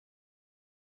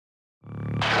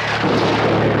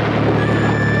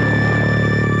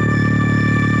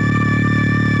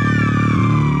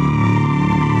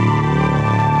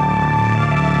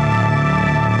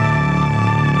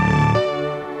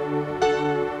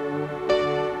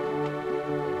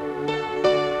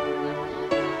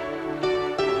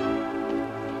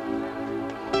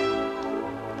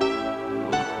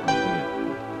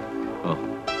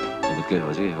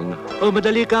Oh,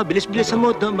 madali ka. Bilis-bilisan mo.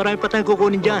 Marami pa tayong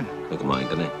kukunin dyan. Ay, kumain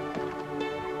ka na eh.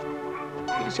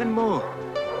 Bilisan mo.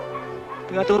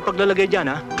 Tingnan ito paglalagay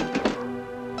dyan, ha?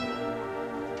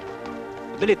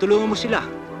 Madali, tulungan mo sila.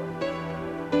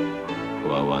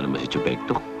 Kawawa naman si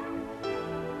Chupekto.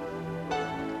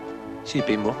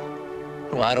 Sipin mo,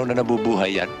 nung araw na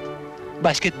nabubuhay yan,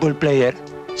 basketball player,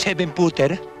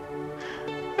 7-footer.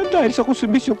 At dahil sa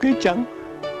konsumisyon kay Chang,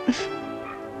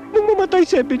 nung mamatay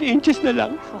 7 inches na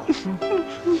lang.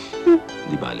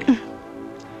 Di bale.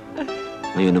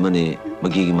 Ngayon naman eh,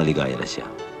 magiging maligaya na siya.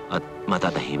 At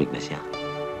matatahimik na siya.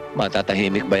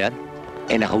 Matatahimik ba yan?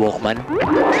 Eh, naka-walkman? Uy!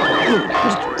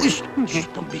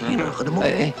 Tambingin na ka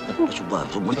naman. Suba,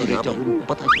 tira mo.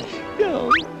 Patay ka.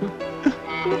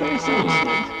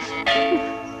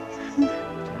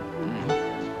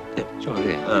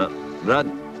 Sorry.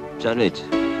 Brad, sandwich.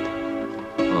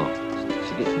 Oh,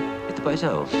 sige. Ito pa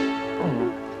isa, oh.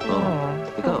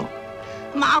 Ikaw.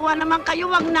 Maawa naman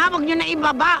kayo, wag nyo na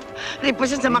ibaba.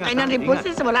 Reposes na makain ng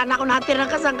reposes, wala na ako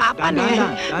natirang kasangkapan eh.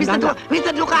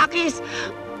 Mr. Lukakis,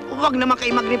 wag naman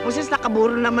kayo mag-reposes,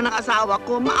 nakaburo naman ang asawa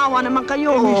ko. Maawa naman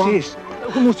kayo. Mrs.,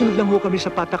 kumusunod lang ho kami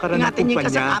sa patakaran ng Ingatan niyo yung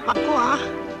kumpanya. kasangkapan ko, ha?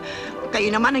 Kayo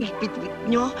naman ang hipit-hipit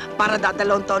nyo para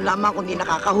dadalawang taon lamang kung di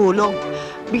nakakahulog.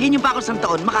 Bigyan niyo pa ako 1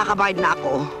 taon, makakabayad na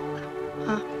ako.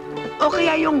 Ha? O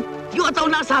kaya yung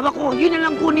ataw na asawa ko, yun na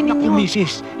lang kunin ninyo. Naku,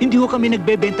 Mrs., hindi ho kami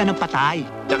nagbebenta ng patay.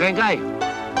 Tsakengkay!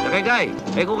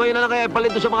 Eh kung kayo na lang kaya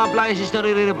palit sa mga appliances na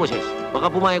rireposes, baka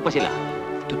pumayag pa sila.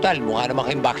 Total, mukha naman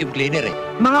kayong vacuum cleaner eh.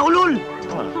 Mga ulol!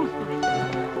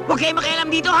 Huwag kayo makialam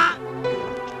dito, ha?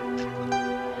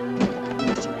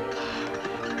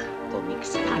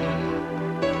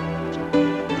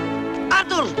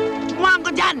 Arthur! Kumahan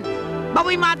ka dyan!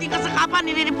 Baboy mati ka sa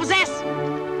kapan, niliriposes!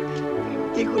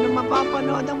 Hindi ko na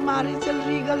mapapanood ang Maricel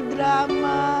Regal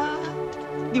drama.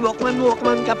 Di walkman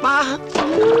ka pa.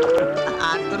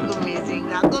 Arthur, gumising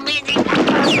ka. Gumising ka!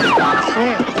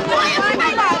 Arthur!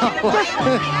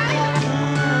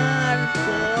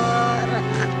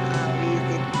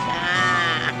 Gumising ka.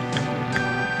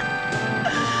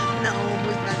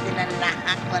 Naubos na sila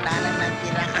lahat. Wala lang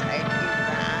natira kahit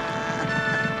isa.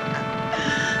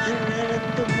 Meron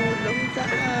tumulong sa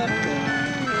akin.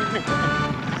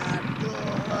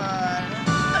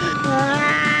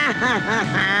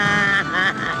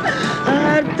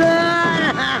 Arthur!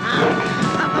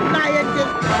 Nakaplayan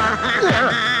din ka!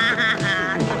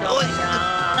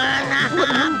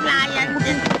 Nakaplayan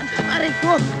din! Aray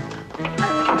ko!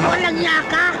 Walang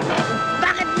yaka!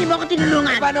 Bakit di mo ako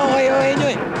tinulungan? Paano kayo nyo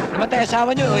eh? Namatay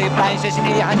asawa nyo o appliances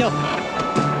siniyakan nyo?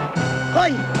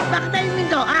 Hoy! Bakit tayo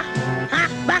minto, ha? Ha?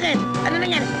 Bakit? Ano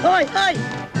nangyari? Hoy! Hoy!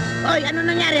 Hoy! Ano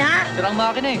nangyari, ha? Sirang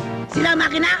makina eh. Sila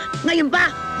makina? Ngayon pa?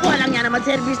 Walang yan naman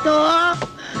service to!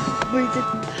 Buisit!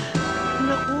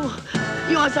 Naku!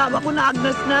 Yung asawa ko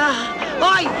naagnas na!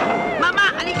 Hoy! Mama!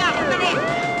 Halika! Sandali!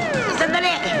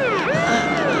 Sandali!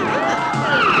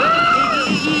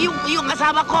 Yung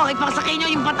asawa ko, ipasakay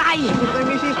niyo yung patay! Ano kayo,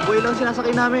 Mrs.? Buhay lang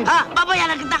sinasakay namin.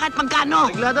 Babayaran kita kahit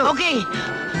magkano! Siglado. Okay!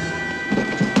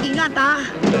 Ingat, ha?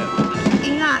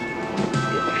 Ingat!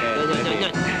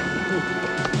 Yan.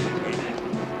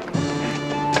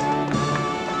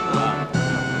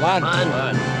 1,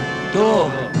 2,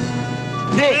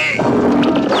 3!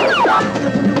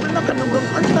 Nakanugang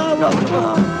asawa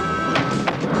ko!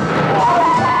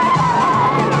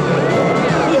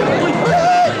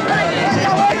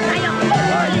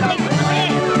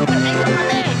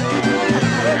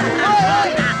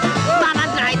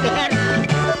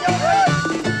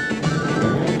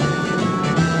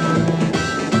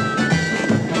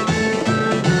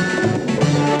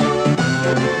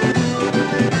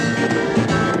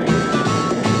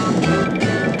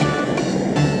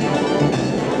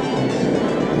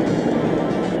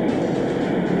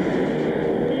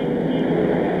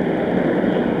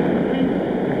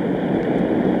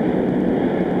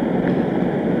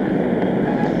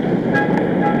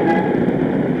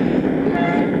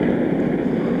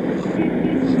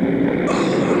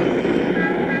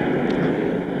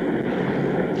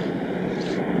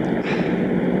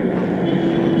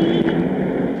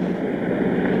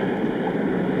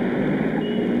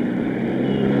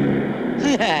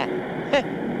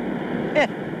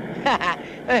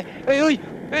 Uy!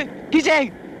 Gising!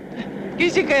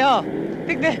 Gising kayo!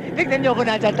 Tignan niyo kung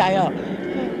nasaan tayo.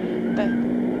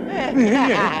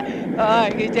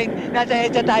 Gising! Nasa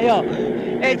EDSA tayo.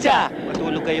 EDSA!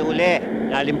 Matulog kayo uli.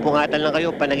 Lalimpungatan lang kayo,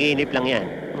 panaginip lang yan.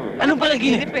 Anong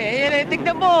panaginip eh?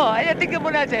 Tignan mo! Tignan mo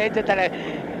nasa EDSA talaga.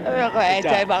 Ako,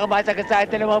 EDSA, baka masagasaan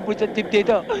na ng mga busot tip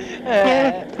dito.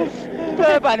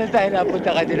 Paano tayo napunta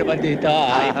ka din naman dito?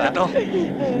 Ay, to.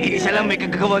 Iisa lang may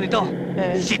kagagawa nito.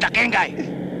 Si Takengay.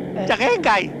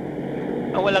 Takengay!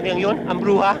 Ang walang yang yun, ang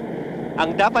bruha.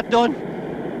 Ang dapat doon,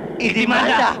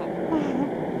 idimanda.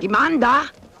 Demanda?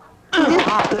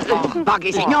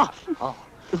 Bagay sa inyo.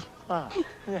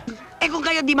 Eh kung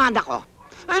kayo demanda ko,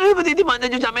 Ano ba didimanda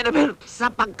nyo sa amin, Abel? sa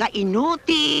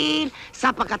pagka-inutil,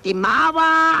 sa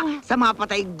pagkatimawa, sa mga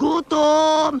patay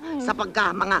gutom, sa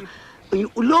pagka mga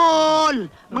ulol,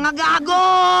 mga gago!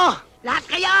 Lahat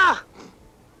kayo!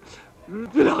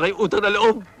 Wala kayong utang na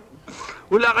loob.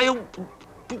 Wala kayong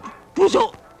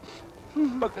puso.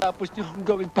 Pagkatapos niyo akong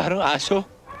gawin parang aso,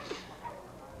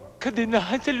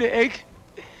 kadinahan sa leeg,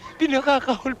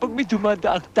 pinakakahol pag may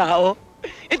dumanda ang tao.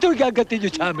 Ito ang gagatin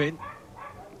niyo sa amin.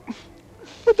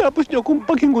 Matapos niyo akong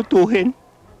paghingutuhin,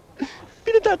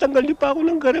 pinatatanggal niyo pa ako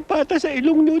ng garapata sa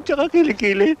ilong niyo at saka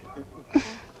kilikili.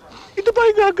 Ito pa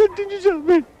ang gagatin niyo sa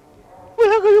amin.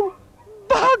 Wala kayong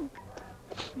bag!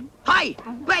 Hoy!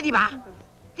 Pwede ba?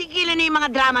 Tigilan niyo yung mga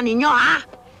drama ninyo, ha?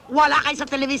 Wala kayo sa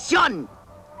telebisyon!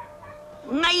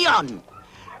 Ngayon,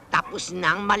 tapos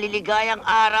na ang maliligayang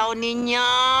araw ninyo!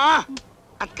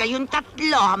 At kayong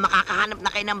tatlo, makakahanap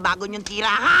na kayo ng bago niyong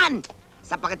tirahan!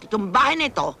 Sapagkat itong bahay na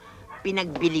ito,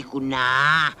 pinagbili ko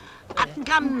na. At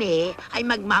kami ay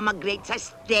magmamagrate sa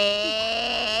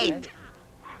state!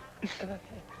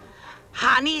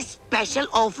 Honey, special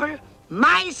offer,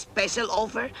 my special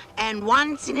offer, and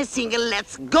once in a single,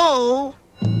 let's go!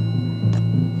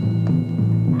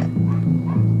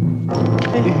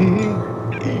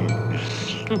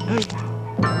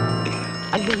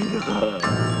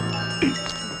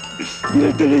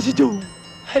 Pinagdala si Joe.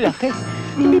 Halaki,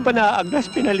 hindi pa naaagnas,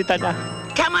 pinalitan na.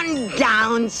 Come on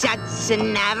down,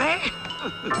 Never.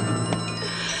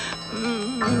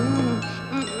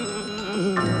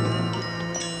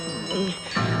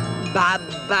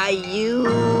 Bye-bye, you.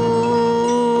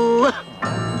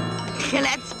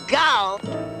 Let's go.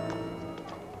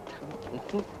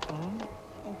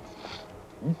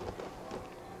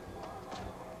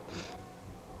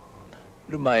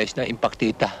 Lumayas na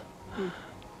impaktita.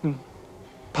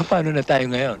 Paano na tayo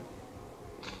ngayon?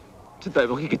 Saan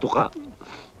tayo makikituka?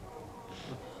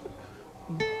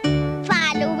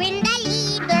 Following the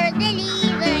leader, the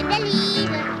leader, the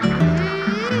leader.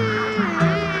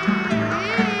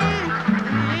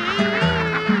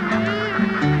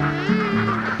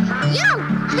 Yo!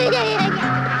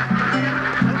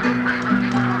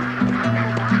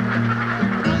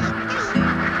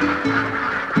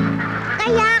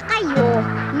 Kaya kayo,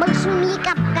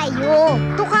 magsumikap kayo.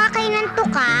 Tuka kayo ng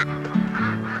tuka.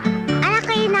 Anak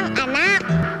kayo ng anak.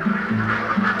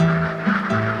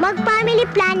 Mag-family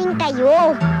planning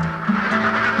kayo.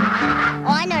 O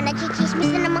ano,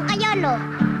 nagchichismis na naman kayo, no?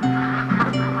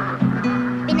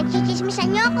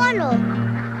 Pinagchichismisan niyo ako, no?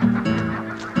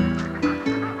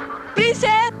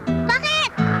 Princess!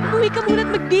 Bakit? Umuwi ka muna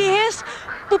at magbihis.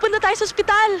 Pupunta tayo sa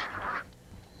ospital.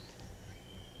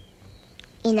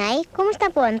 Inay,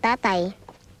 kumusta po ang tatay?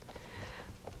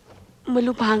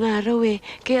 Malubhang araw eh.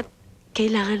 Kaya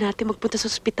kailangan natin magpunta sa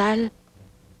ospital.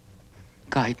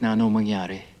 Kahit na ano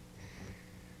mangyari,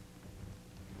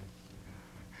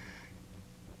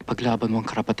 paglaban mo ang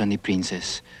karapatan ni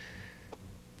Princess.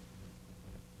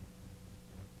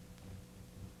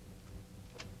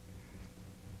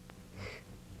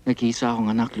 Nag-iisa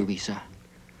akong anak, Luisa.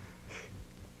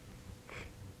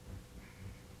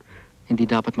 Hindi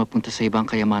dapat mapunta sa ibang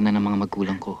kayamanan ng mga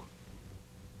magulang ko.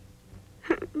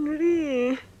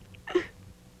 Henry.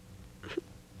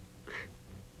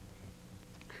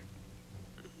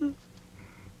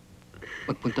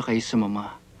 Magpunta kayo sa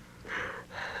mama.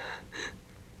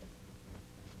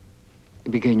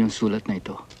 Ibigay niyo ang sulat na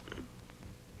ito.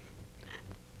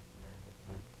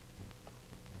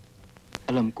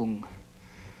 Alam kong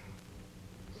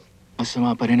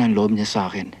masama pa rin ang loob niya sa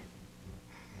akin.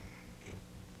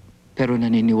 Pero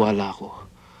naniniwala ako.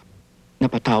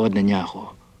 Napatawad na niya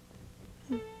ako.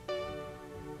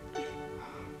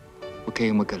 Huwag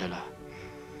kayong mag-alala.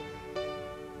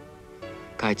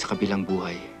 Kahit sa kabilang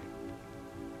buhay,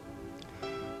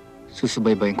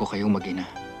 susubaybayin ko kayong mag-ina.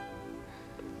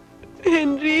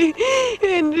 Henry,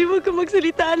 huwag ka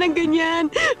magsalita ng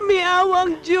ganyan. May awa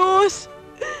ang Diyos.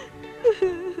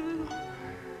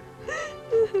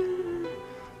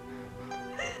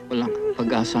 Walang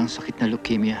pag-asa ang sakit na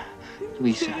leukemia,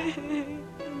 Luisa.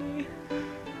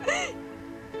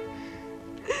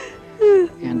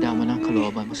 Ihanda mo na ang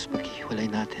kalooban mo sa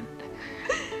paghihiwalay natin.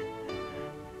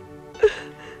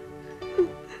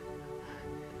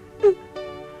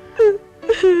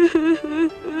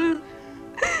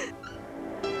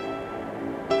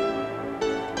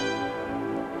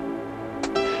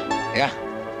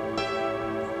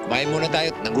 Kumain muna tayo.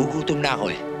 Nagugutom na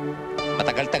ako eh.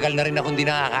 Matagal-tagal na rin akong hindi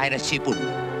nakakain ng seafood.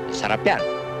 Sarap yan.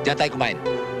 Diyan tayo kumain.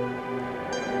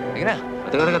 Sige na.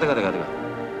 Teka.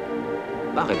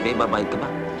 Bakit? May babayad ka ba?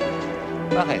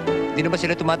 Bakit? Hindi na ba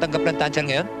sila tumatanggap ng tansyan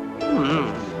ngayon?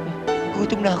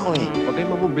 Gutom na ako eh. Huwag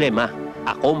kayong problema.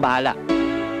 Ako ang bahala.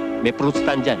 May fruit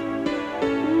stand dyan.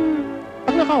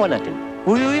 Pagnakawan natin.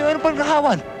 Uy, ano pang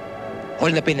nakawan?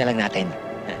 Hold-upin na lang natin.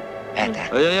 Eto.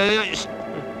 Ay.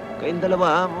 Kayong dalawa,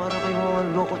 ha? Para kayo mga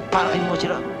loko. Para kayo mga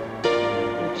sira.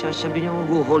 Sasabihin niyo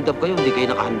mag-hold up kayo, hindi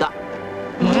kayo nakahanda.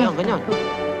 Ganyan.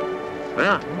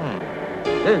 Kaya.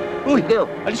 Uy, kayo.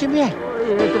 Alisin mo yan.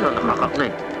 Ay, ito na, nakakak na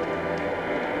eh.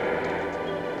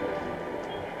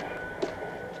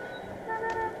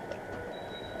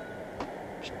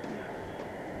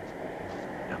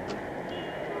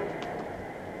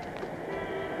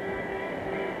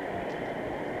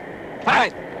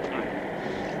 Fight!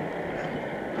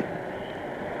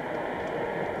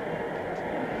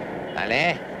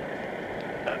 Ale,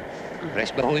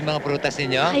 fresh ba ho yung mga prutas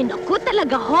ninyo? Ay, naku,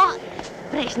 talaga ho.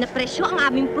 Fresh na presyo ang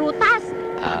aming prutas.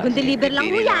 Bagong deliver lang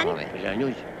ho yan. Villanueva.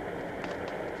 Villanueva.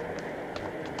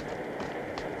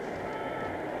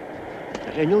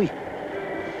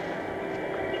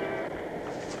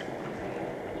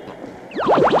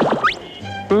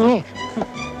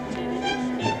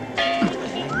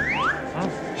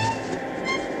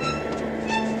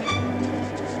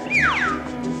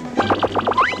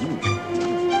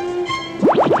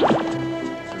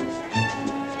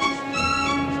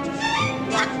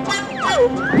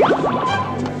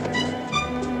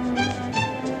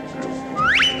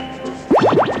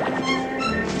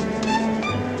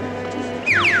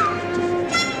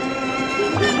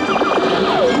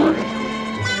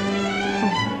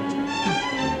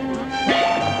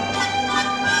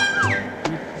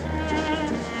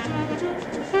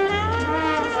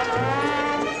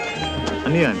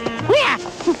 Ano yan?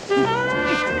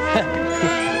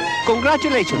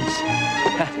 Congratulations!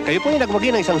 Kayo po yung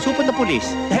nagwagi ng isang supot na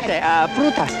pulis.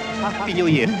 Prutas. Happy New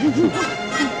Year.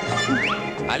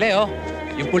 Ale, oh.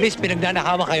 Yung pulis,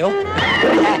 pinagnanakawa kayo?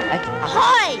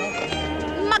 Hoy!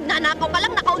 Magnanakaw ka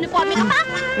lang, naka-uniforme ka pa?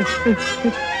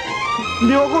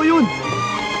 Hindi ako yun!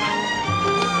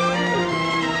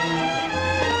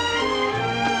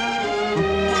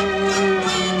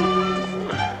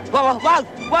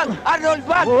 Wag! Arnold,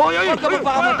 wag! Huwag ka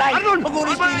magpakamatay! Arnold!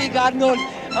 Mag-uris pili ka, Arnold!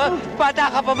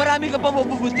 Bata ka pa, marami ka pa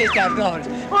mabubuntis, Arnold!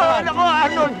 Nako,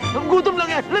 Arnold! Gutom lang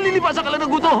yan! Nalilipasan ka lang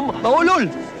ng gutom! Maulol!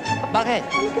 Bakit?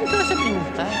 Ano kang sasabihin mo?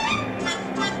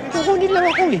 Kukunin lang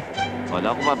ako eh. Wala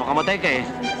ko mapakamatay ka eh.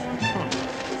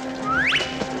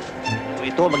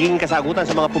 Ito, magiging kasagutan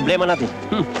sa mga problema natin.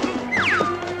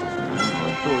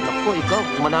 Naku, ikaw,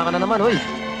 kumana ka na naman, hoy.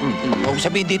 Huwag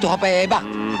sabihin dito ka pa, Eva.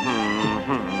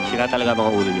 Sira talaga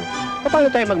mga ulo nyo.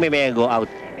 Paano tayo magme-go out?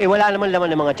 Eh, wala naman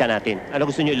laman ng mga tiyan natin. Ano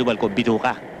gusto nyo ilubal ko?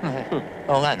 Bituka.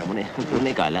 Oo nga, no? Muna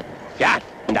ikalat. Yan!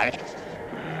 Ang dami.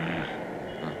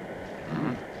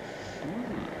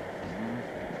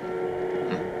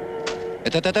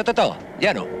 Ito.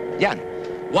 Yan, oh. Yan.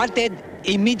 Wanted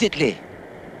immediately.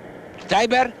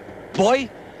 Driver,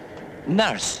 boy,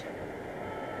 nurse.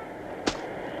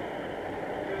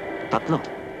 Tatlo.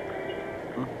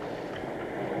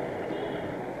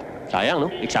 Sayang,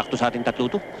 no? Eksakto sa ating tatlo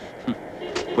to.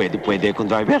 Pwede akong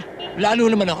driver.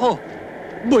 Lalo naman ako.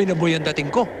 Boy na boy ang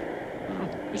dating ko.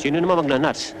 Sino naman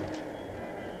magna-nuts?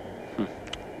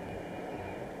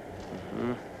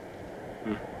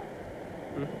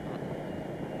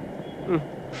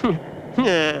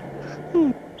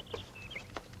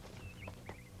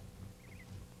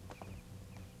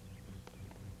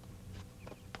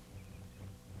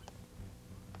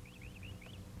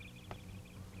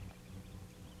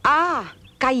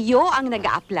 Kayo ang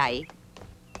nag-a-apply?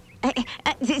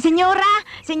 Senyora,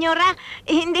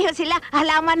 hindi ho sila.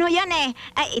 Halaman ho yan eh.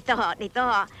 Ito ho.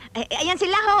 Ayan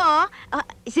sila ho.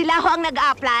 Sila ho ang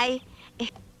nag-a-apply.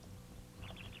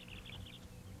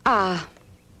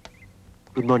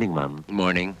 Good morning, ma'am. Good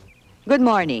morning. Good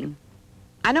morning.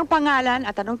 Anong pangalan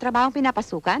at anong trabahong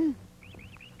pinapasukan?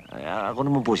 Ako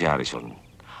naman po si Harrison.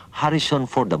 Harrison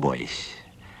for the boys.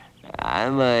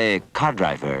 I'm a car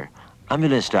driver,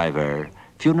 ambulance driver,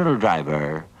 funeral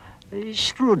driver,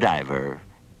 screwdriver,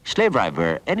 slave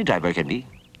driver, any driver can be.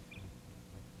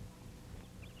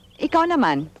 Ikaw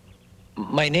naman?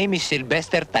 My name is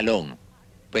Sylvester Talong.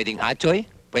 Pwedeng atsoy,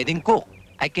 pwedeng cook.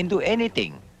 I can do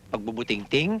anything.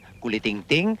 Pagbubuting-ting,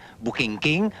 kuliting-ting,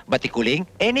 buking-king, batikuling,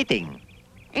 anything.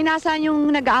 Nasaan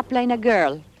yung nag-a-apply na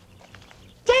girl?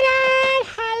 Tadaan!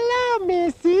 Hello,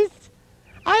 Mrs.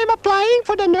 I'm applying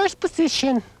for the nurse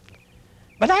position.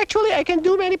 But actually, I can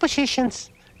do many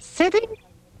positions. Sitting?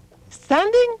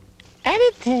 Standing?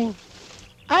 Anything.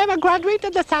 I'm a graduate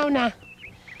of the sauna.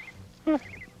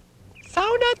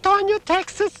 San Antonio,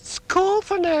 Texas School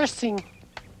for Nursing.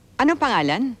 Anong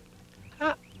pangalan?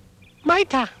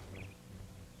 Maita.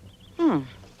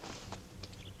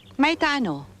 Maita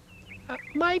ano?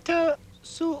 Maita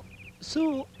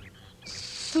Suliano.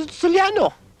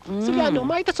 Suliano,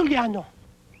 Maita Suliano.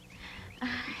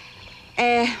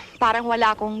 Parang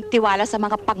wala akong tiwala sa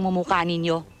mga pagmumukha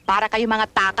ninyo. Para kayo mga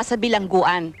takas sa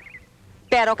bilangguan.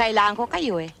 Pero kailangan ko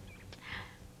kayo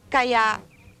Kaya,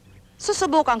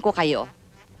 susubukan ko kayo.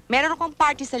 Meron akong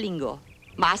party sa linggo.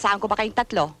 Maasahan ko ba kayong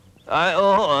 3? Ay,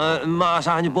 oo,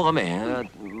 maasahan niyo po kami.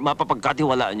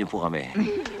 Mapapagkatiwalaan niyo po kami.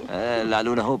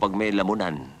 Lalo na ho pag may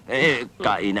lamunan.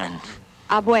 Kainan.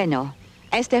 Bueno.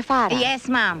 Estefara. Yes,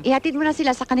 ma'am. Ihatid mo na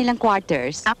sila sa kanilang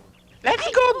quarters. Let's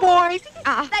go, boys!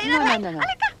 No.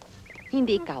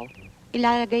 Hindi ikaw.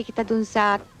 Ilalagay kita dun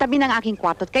sa tabi ng aking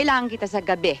kwarto at kailangan kita sa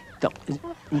gabi.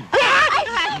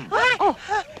 Oh,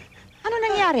 ano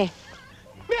nangyari?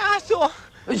 May aso!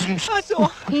 Aso!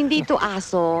 Hindi to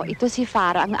aso. Ito si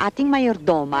Farah, ang ating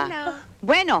mayordoma. Hello.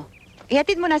 Bueno,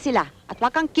 ihatid mo na sila at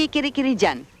wag kang kikiri-kiri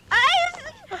dyan. Halika!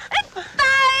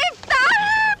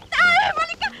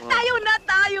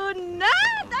 Tayo na!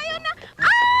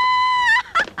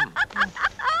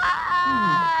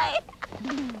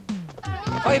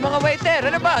 Hoy, mga waiter,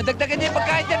 ano ba? Dagdagan niyo yung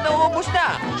pagkain dyan, nauubos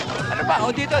na. Ano ba?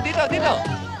 O, dito.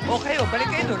 O, kayo, balik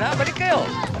kayo doon, ha? Balik kayo.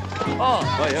 O.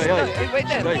 Hoy.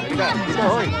 Waiter. Halika.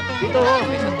 Dito,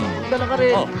 dala ka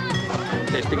rin.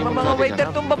 Testingin mo Mga waiter,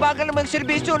 itong babagal na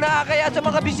mag-servisyo, nakakaya sa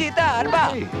mga bisita. Ano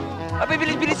ba?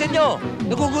 Bilis-bilisan nyo.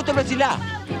 Nagugutom na sila.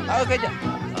 Okay, dyan.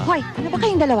 Hoy, ano ba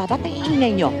kayong dalawa? Ba't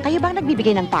naiingay nyo? Kayo ba ang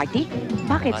nagbibigay ng party?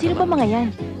 Bakit? Sino ba mga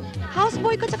yan?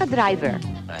 Houseboy ko tsaka driver.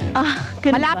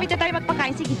 Malapit na tayo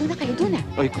magpakain. Sige, doon na kayo, doon na.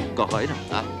 Ay, kakain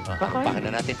na. Baka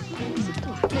na natin.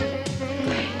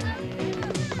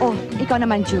 Oh, ikaw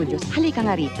naman, Julius. Halika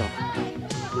nga rito.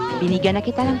 Binigyan na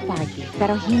kita ng party,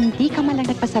 pero hindi ka malang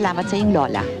nagpasalamat sa iyong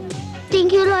lola.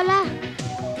 Thank you, Lola.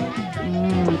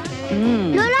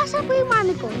 Lola, saan po yung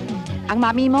mami ko? Ang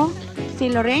mami mo? Si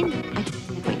Lorraine? Ay,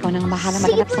 ikaw nang mahala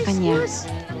maganap sa kanya.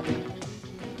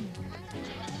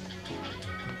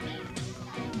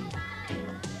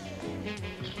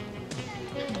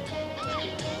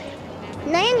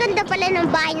 Nay, ang ganda pala ng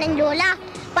bahay ng Lola.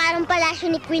 Parang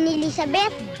palasyo ni Queen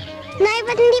Elizabeth. Nay,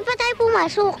 ba't hindi pa tayo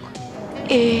pumasok?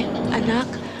 Anak,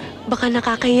 baka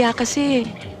nakakahiya kasi.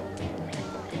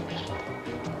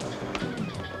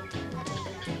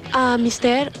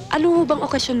 Mister, ano ho bang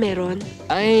okasyon meron?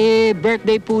 Ay,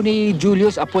 birthday po ni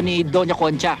Julius, apo ni Doña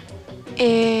Concha.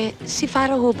 Si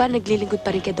Farah ho ba naglilingkod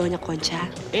pa rin kay Doña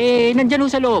Concha? Nandyan ho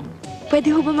sa loob.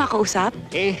 Pwede ho ba makausap?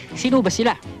 Sino ba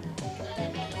sila?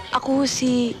 Ako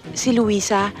si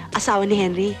Luisa, asawa ni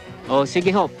Henry.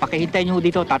 Sige ho, pakihintay niyo ho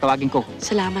dito, tatawagin ko.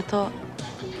 Salamat ho.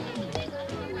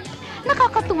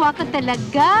 Nakakatuwa ka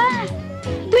talaga.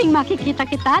 Tuwing makikita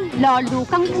kita, lalo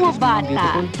kang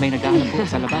bumabata. May naghahanap po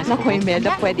sa labas. Naku,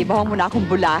 Imelda, pwede ba mo na akong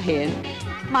bulahin?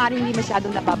 Maring hindi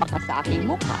masyadong nababakas sa aking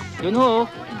mukha. Yun ho.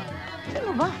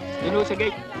 Sino ba? Yun ho sa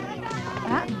gate.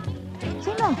 Ha?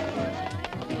 Sino?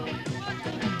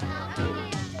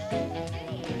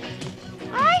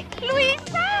 Ay,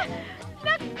 Luisa!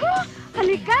 Naku!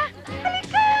 Halika!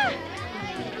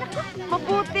 Naku,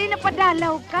 mabuti na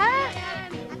padalaw ka.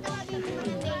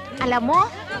 Alam mo,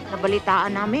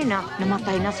 nabalitaan namin na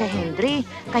namatay na si Henry.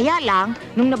 Kaya lang,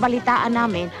 nung nabalitaan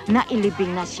namin,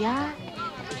 nailibing na siya.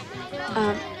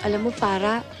 Alam mo,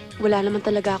 Farah, wala naman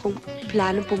talaga akong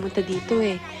planong pumunta dito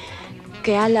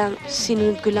Kaya lang,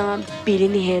 sinunod ko lang ang pili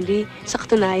ni Henry. Sa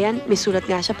katunayan, may sulat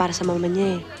nga siya para sa mama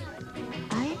niya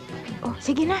Ay,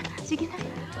 sige na.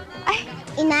 Ay,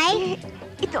 Inay?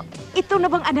 Ito na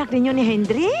bang anak ninyo ni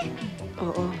Henry?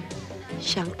 Oo,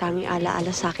 siyang tanging alaala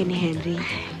sa akin ni Henry.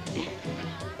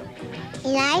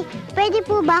 Inay, pwede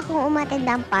po ba akong umattend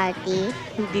ng party?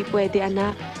 Hindi pwede,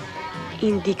 anak.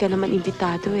 Hindi ka naman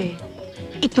imbitado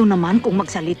Ito naman kung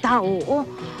magsalita, oo.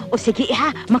 O sige ha,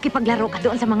 makipaglaro ka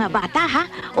doon sa mga bata ha.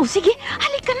 O sige,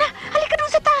 halika doon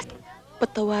sa taas.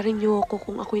 Patawarin niyo ako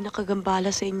kung ako'y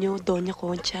nakagambala sa inyo, Doña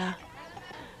Concha.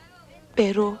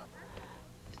 Pero,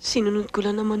 sinunod ko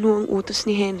lang naman ang utos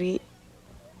ni Henry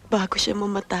bago siya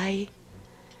mamatay.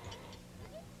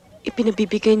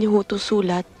 Ipinabibigay niyo itong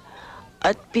sulat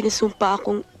at pinasumpa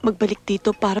akong magbalik dito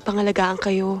para pangalagaan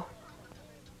kayo.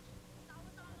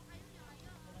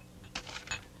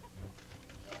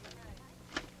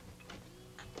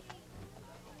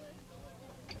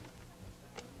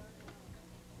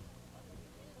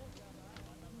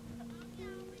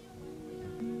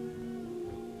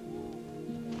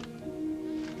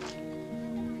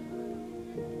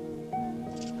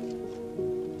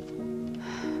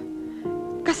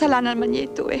 Kasalanan naman niya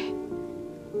ito eh.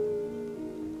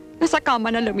 Nasa kama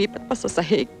na lumipat pa sa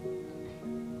sahig.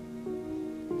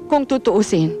 Kung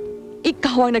tutuusin,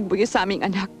 ikaw ang nagbuyo sa aming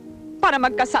anak para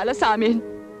magkasala sa amin.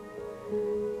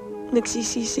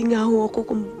 Nagsisisi nga ho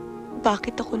ako kung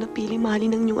bakit ako napili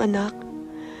mahalin ng inyong anak.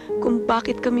 Kung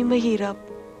bakit kami mahirap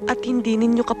at hindi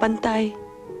ninyo kapantay.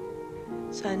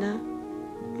 Sana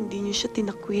hindi niyo siya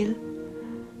tinakwil.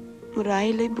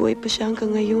 Marahil ay buhay pa siya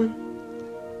hanggang ngayon.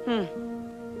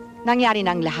 Nangyari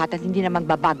na ang lahat at hindi na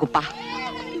magbabago pa.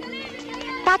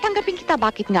 Tatanggapin kita,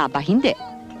 bakit nga ba? Hindi.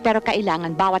 Pero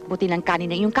kailangan bawat buti ng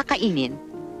kanin na iyong kakainin,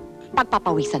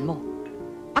 pagpapawisan mo.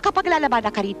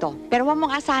 Makapaglalabada ka rito, pero huwag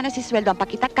mong asahan na si sweldo ang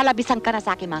pakita at kalabisan ka na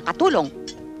sa aking mga katulong.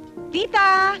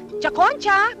 Tita!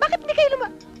 Chakoncha! Bakit hindi kayo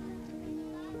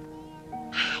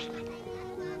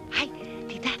Ay,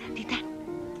 tita.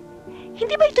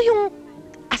 Hindi ba ito yung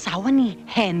asawa ni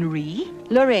Henry?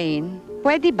 Lorraine,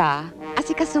 pwede ba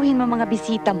asikasuhin mo mga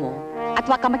bisita mo at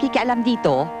huwag ka makikialam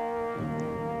dito?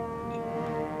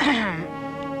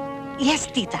 Yes,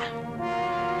 tita.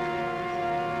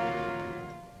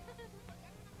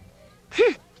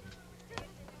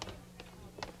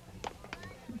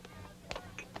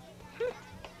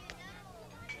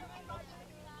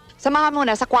 Samahan mo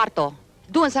na sa kwarto,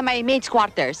 doon sa may maid's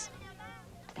quarters.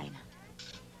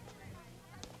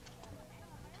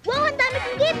 Wow, ang dami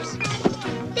kong gifts!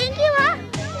 Thank you, ha!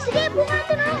 Sige,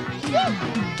 bukato na! Sige!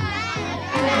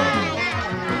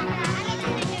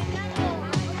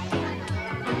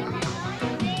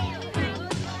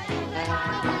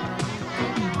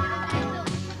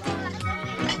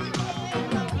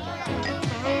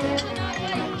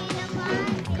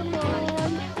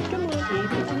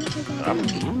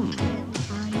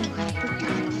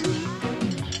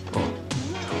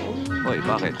 Hoy,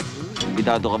 bakit?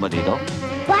 Imbitado ka ba dito?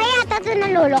 Why yata ito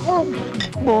ng lolo ko?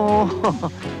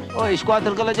 Oy,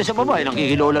 squatter ka lang dyan sa babae.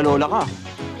 Nakikilola-lola ka.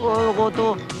 Ko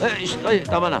to. Ay,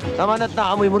 tama na. Tama na at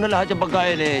naamoy mo na lahat yung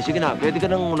pagkain eh. Sige na, pwede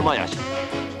ka nang lumayas.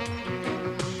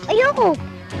 Ayoko.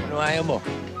 Ano ayaw mo?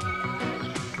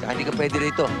 Saka hindi ka pwede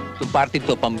rito. Itong party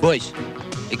to, pang boys.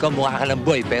 Ikaw mukha ka lang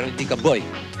boy, pero hindi ka boy.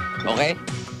 Okay?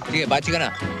 Sige, bachi ka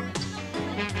na.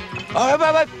 Okay,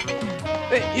 bye.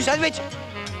 Hey, yung sandwich!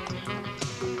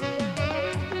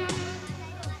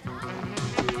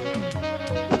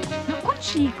 Naku,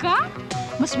 chika,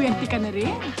 maswerte ka na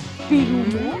rin. Pero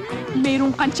mo,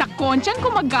 mayroong kang tsak-kontsan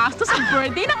kung magastos sa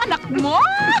birthday ng anak mo.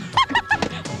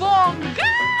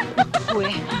 Bongga!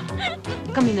 Uwe,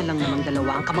 kami na lang namang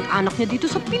dalawa ang kamag-anak niya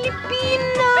dito sa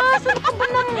Pilipinas. Ano ka ba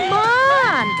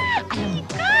naman? Alam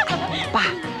mo,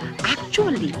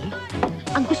 actually,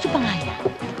 ang gusto pa nga niya,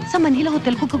 sa Manila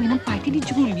Hotel ko gawin ang party ni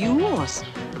Julius.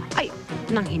 Ay,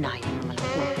 nang hinayang naman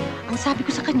ako. Ang sabi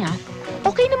ko sa kanya,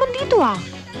 okay naman dito ah.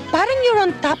 Parang you're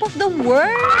on top of the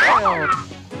world.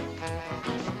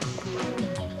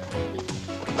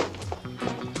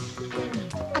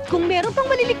 At kung meron pang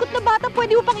malilikot na bata,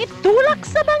 pwede mo pang itulak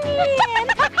sa bangin.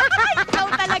 Ikaw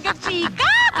talaga,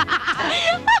 chika!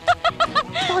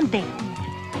 Tonde,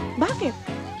 Bakit?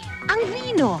 ang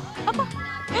vino. Aba,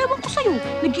 ewan ko sa'yo.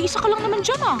 Nag-iisa ka lang naman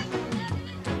dyan, ah.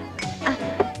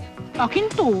 Akin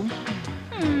to.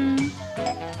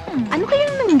 Ano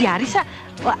kayang nangyari sa...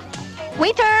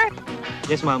 Waiter!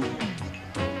 Yes, ma'am.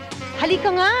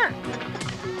 Halika nga.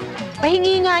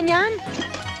 Pahingi nga niyan.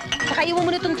 Saka iwan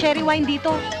mo na itong cherry wine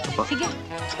dito. Sige.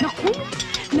 Naku,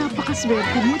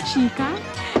 napakaswerte mo, chika.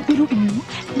 Biruin mo,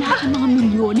 lahat ng mga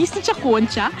milyones na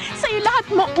tsakoncha, sa'yo lahat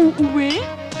mauuwi.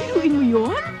 Biruin mo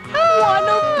yun? One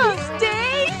of these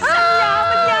days! Ang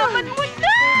yaman-yaman mo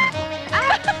na!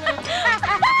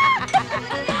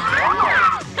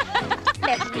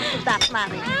 Let's get to that,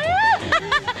 Mari.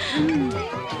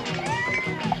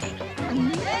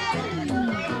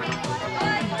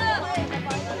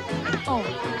 Oh.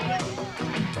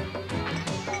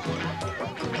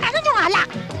 Ano yung alak?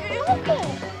 Ewan ko.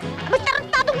 May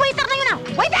tarantadong waiter na yun ah!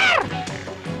 Waiter!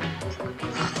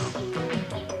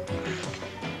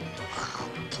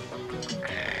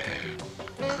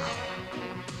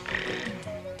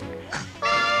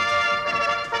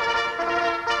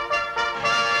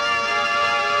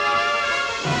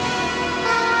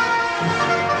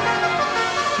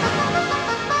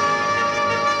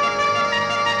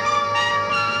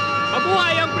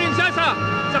 Mabuhay ang prinsesa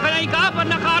sa kanyang ikaapat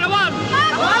na kaarawan!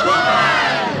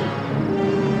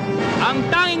 Ang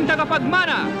tanging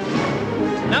tagapagmana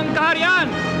ng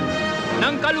kaharian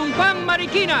ng Kalumpang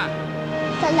Marikina.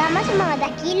 Salamat sa mga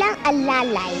dakilang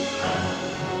alalay.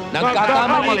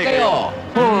 Nagkakamali kayo!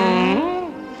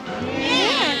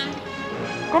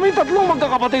 Kami tatlong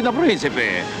magkakapatid na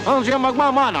prinsipe ang siyang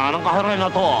magmamana ng kaharian na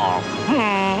to.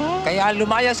 Kaya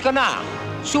lumayas ka na.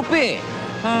 Supi.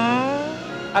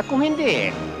 At kung hindi,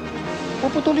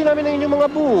 puputulin namin ang inyong mga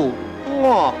buo.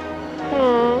 Ngo.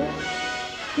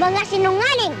 Mga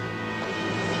sinungaling!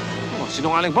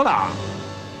 Sinungaling pala.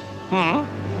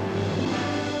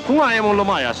 Kung ayaw mong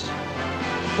lumayas,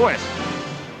 pues,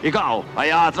 ikaw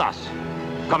ay aatras.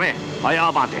 Kami ay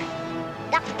abante.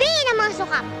 Dakpi ng mga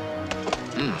sukap!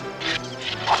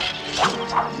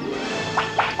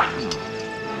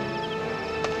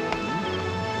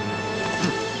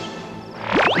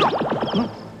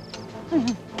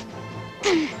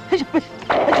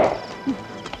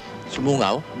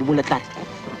 Sumungaw? Bumulatlat.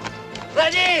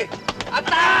 Ready!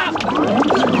 Attack!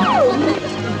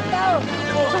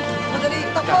 Madali,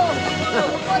 takbo!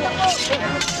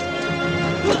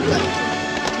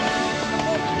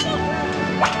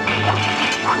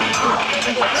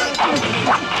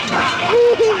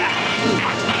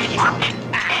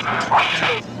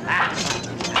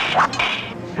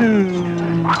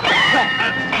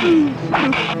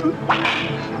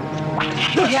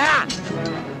 Yeah!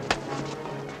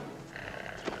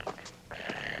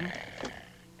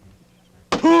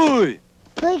 Huy!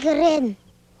 Hoy ka rin.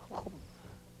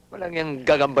 Walang yung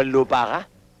gagambang lupa ka?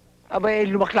 Abay,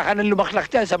 lumaklak ka ng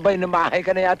lumaklak dyan. Sabay na mahay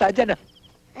ka na yata dyan, ah.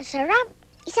 Ang sarap.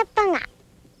 Isa pa nga.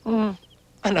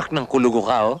 Anak ng kulugo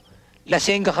ka, oh.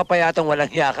 Lasing ka pa yatang walang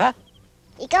hiya ka?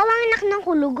 Ikaw ang anak ng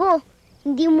kulugo.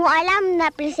 Hindi mo alam na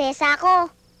prinsesa ako.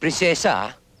 Prinsesa, ha?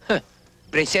 Huh.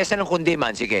 Prinsesa ng kundi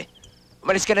man, sige.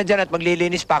 Umalis ka na dyan at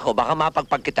maglilinis pa ako. Baka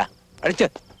mapagpag kita. Alis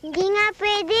dyan. Hindi nga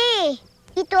pwede.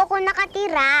 Dito ako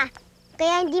nakatira.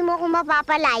 Kaya hindi mo ako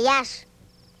mapapalayas.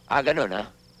 Ah, ganun, ha?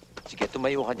 Sige,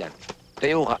 tumayo ka dyan.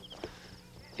 Tayo ka.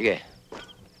 Sige.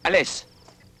 Alis.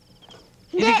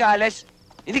 Hindi ka alis.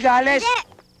 Hindi ka alis.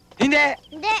 Hindi.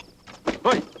 Hindi.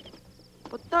 Hoy!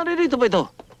 Ba't naririto ba ito?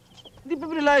 Hindi pa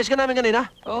pinilayas ka namin kanina?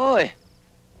 Oo, eh.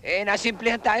 Eh,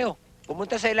 nasimplihan tayo.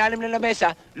 Pumunta sa ilalim ng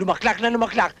lamesa, lumaklak na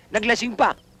lumaklak, naglasing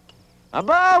pa.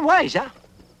 Aba, wise, ha?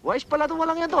 Wise pala itong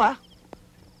walang yan to, ha?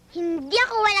 Hindi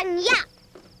ako walang ya.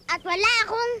 At wala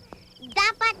akong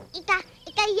dapat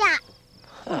ikaya.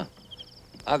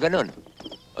 Ah, ganun.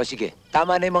 O sige,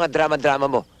 tama na yung mga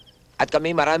drama-drama mo. At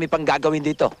kami marami pang gagawin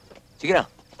dito. Sige na.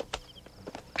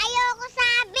 Ayoko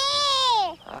sabi!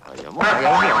 Ayaw mo,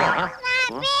 ha?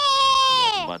 Sabi!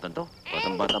 Batang to.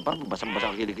 Batang-bata pa, basang-basa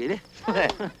ang kilikili.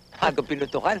 Agong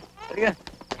pinutukan. Sige na.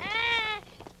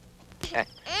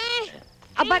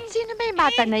 Abat, sino ba yung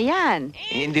bata na yan?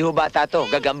 Hindi ho bata to,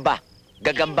 gagamba.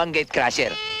 Gagambang gate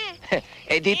crasher.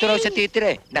 Eh, dito raw sa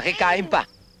titire, nakikain pa.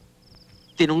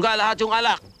 Tinungga lahat yung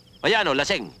alak. Ayan o,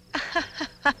 lasing.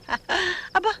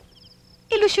 Aba,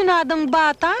 ilusyonadong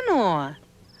bata, no?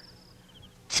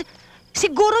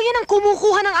 Siguro yan ang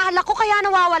kumukuha ng alak ko kaya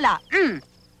nawawala.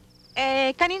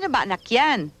 Eh, kanino ba anak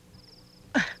yan?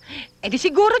 Eh di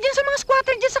siguro dyan sa mga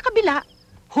squatter dyan sa kabila.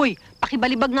 Hoy,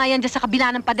 pakibalibag nga yan dyan sa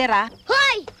kabila ng pader, ha?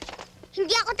 Hoy!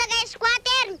 Hindi ako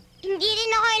taga-squatter. Hindi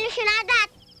rin ako ilusyonada.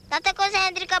 Tatay ko si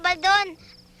Henry Cabaldon.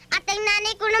 At ang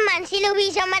nanay ko naman si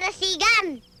Luisa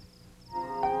Marasigan.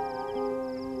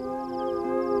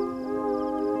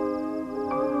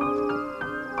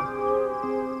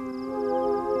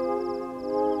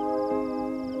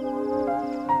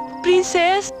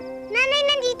 Princess? Nanay,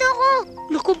 nandito ako.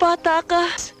 Naku, bata ka.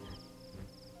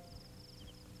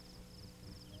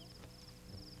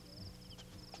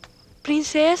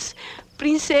 Princess?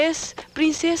 Princess?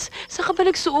 Princess? Saan ka ba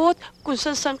nagsuot? Kung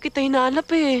saan kita hinanap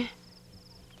eh.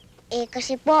 Eh,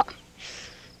 kasi po,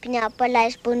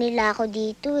 pinapalayas po nila ako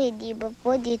dito eh. Di ba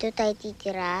po, dito tayo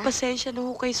titira? Pasensya na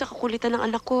ho kayo sa kakulitan ng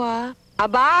anak ko, ha?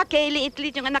 Aba, kay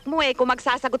liit-liit yung anak mo eh. Kung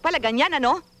magsasagot pala, ganyan,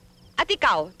 ano? At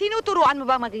ikaw, tinuturuan mo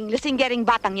ba maging lasinggering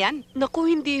batang yan? Naku,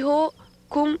 hindi ho.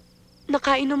 Kung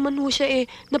nakain naman ho siya eh,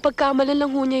 napagkamalan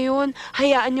lang ho niya yun.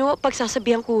 Hayaan nyo,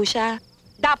 pagsasabihan ko ho siya.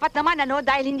 Dapat naman, ano,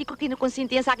 dahil hindi ko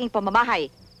kinukonsinti yan sa aking pamamahay.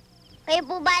 Kayo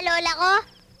po ba, lola ko?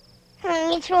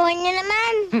 Ang itsura niyo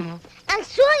naman. Ang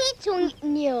sungit-sungit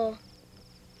niyo.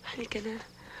 Halika na.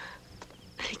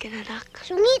 Halika na, anak.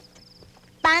 Sungit.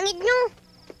 Pangit niyo.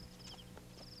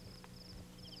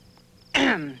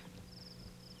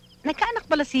 Nagkaanak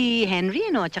pala si Henry,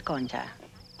 no, at Concha?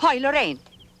 Hoy, Lorraine.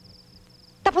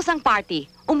 Tapos ang party.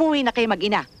 Umuwi na kayo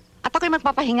mag-ina. At ako'y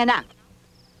magpapahinga na.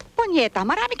 Ponyeta,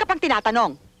 marami ka pang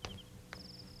tinatanong.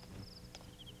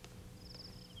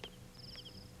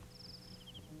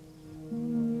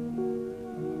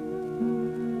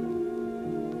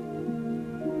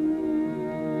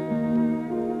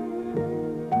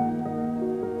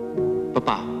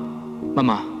 Papa,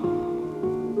 Mama,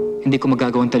 hindi ko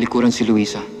magagawang talikuran si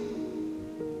Luisa.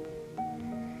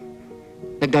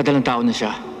 Nagdadalang tao na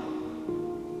siya.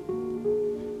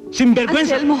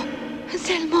 Sinvergüenza! Anselmo!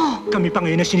 Anselmo! Kami pa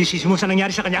ngayon na sinisisi mo sa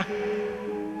nangyari sa kanya.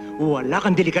 Wala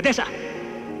kang delikadesa.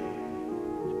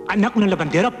 Anak ng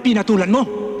labandera, pinatulan mo.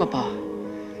 Papa,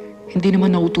 hindi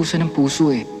naman nautusan ng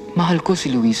puso eh. Mahal ko si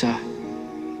Luisa.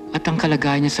 At ang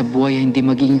kalagayan niya sa buhay ay hindi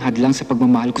magiging hadlang sa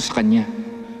pagmamahal ko sa kanya.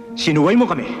 Sinuway mo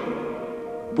kami.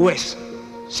 Pues,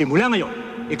 simula ngayon,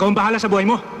 ikaw ang bahala sa buhay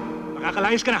mo.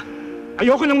 Makakalayas ka na.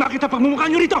 Ayoko nang makita pagmumukha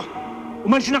niyo rito.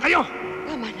 Umalis na kayo.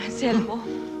 Tama na, Anselmo.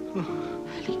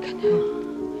 Halika na.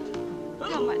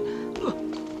 Tama na.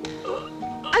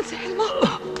 Anselmo!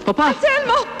 Papa!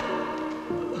 Anselmo!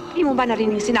 Di mo ba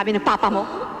narinig sinabi ng papa mo?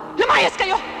 Lumayas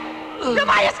kayo!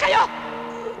 Lumayas kayo!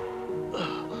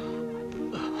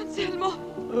 Anselmo!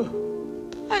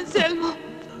 Anselmo!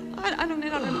 Anong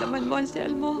nararamdaman mo,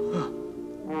 Anselmo?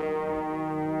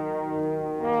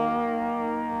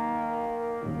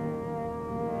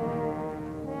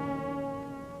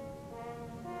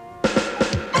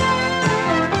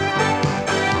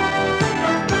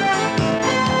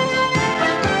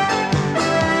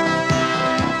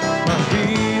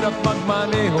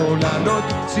 Magmaneho, lalo't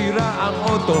sira ang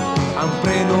auto, ang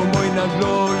preno mo'y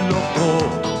nagloloko.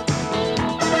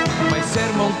 May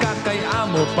sermong ka kay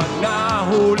amo pag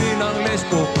nahuli ng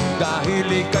lesbo, dahil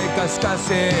ika'y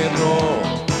kaskasero.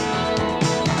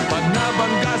 Pag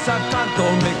nabangga sa kanto,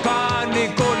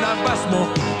 mekaniko labas mo,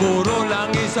 puro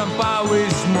lang isang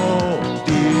pawis mo.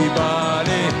 Di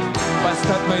bale,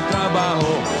 basta't may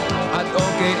trabaho, at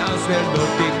okay ang sweldo,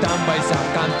 titambay sa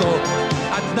kanto,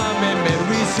 at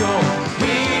namemerwisyo.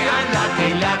 We are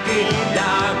lucky, lucky,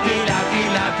 lucky, lucky,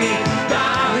 lucky,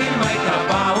 dahil may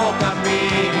trabaho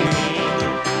kami.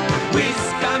 Wis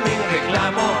kaming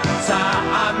reklamo sa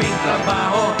aming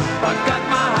trabaho, pagkat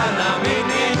mahal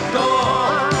namin ito.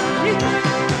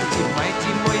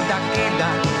 Chimay-chimoy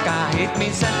dakila, kahit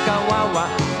minsan kawawa,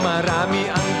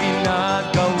 marami ang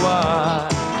ginagawa.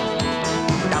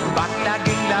 Tambak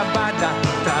laging labada,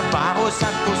 trabaho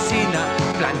sa kusina,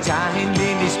 plantsahin,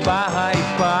 linis, bahay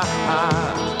pa.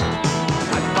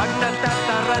 At pag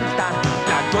natataranta,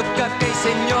 lagot ka kay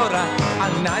senyora,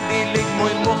 ang nadilig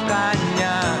mo'y mukha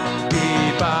niya.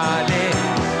 Di bale,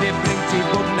 libreng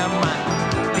sibog naman,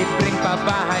 libreng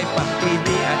pabahay,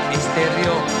 pakili at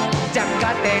misteryo,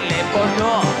 tsaka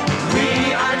telepono.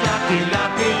 We are lucky,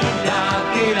 lucky,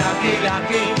 lucky, lucky,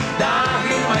 lucky,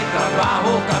 dahil may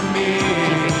trabaho kami.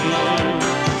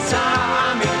 Sa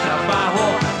aming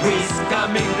trabaho, wis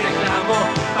kaming reklamo,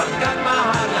 pagkat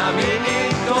mahal namin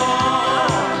ito.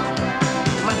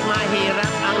 Mas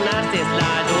mahirap ang nurses,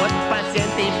 lalo't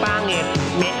pasyente pangit,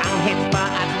 may anghit pa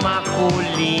at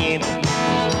makulit.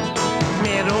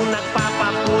 Merong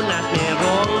nagpapapunat,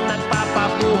 merong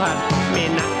nagpapabuhat,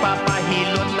 may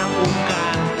nagpapahilot ng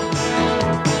ugat.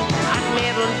 At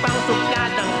meron pang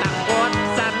sukladang takot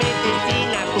sa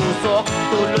medisina, tusok,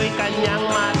 tuloy kanyang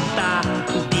mata.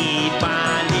 Di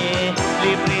bale,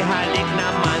 libre halik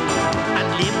naman, at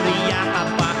libre yakap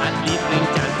pa, at libreng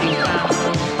chancing pa,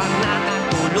 pag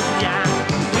nakatulog siya.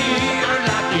 We are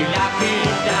lucky, lucky,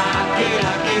 lucky,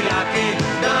 lucky, lucky,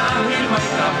 dahil may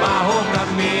trabaho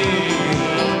kami.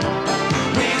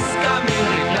 Wis kaming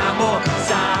reklamo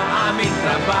sa aming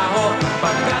trabaho,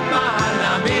 pagkat mahal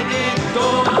namin ito.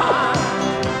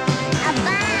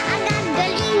 Aba, ang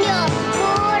galing nyo.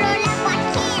 Puro lang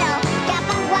pachiro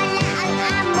kapag wala ang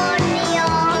amo niyo.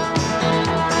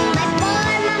 May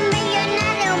formang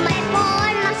milyonaryo, may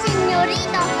formang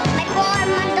senyorito, may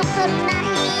formang doktor na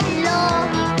hilo.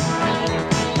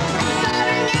 At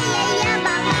sobrang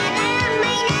yayaba para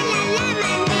may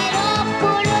nalalaman, pero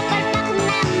puro palpak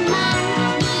naman.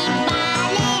 Di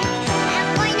bale,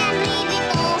 ako'y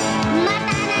naririto,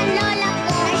 mata ng lola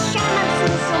ko na siya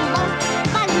magsusumbong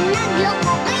pag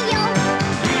nagloko kayo.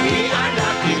 We are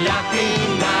lucky, lucky,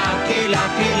 lucky,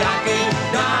 lucky, lucky,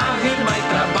 dahil may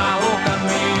trabaho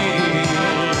kami.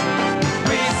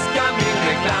 Wis kaming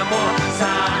reklamo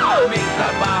sa aming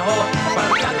trabaho,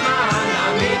 pagkat mahal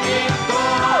namin ito.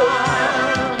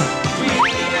 We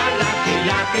are lucky,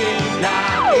 lucky,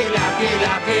 lucky, lucky,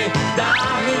 lucky,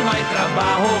 dahil may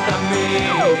trabaho kami.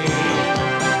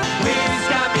 Wis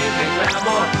kaming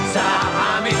reklamo sa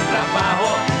aming trabaho,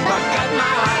 pagkat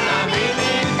mahal namin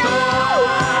ito.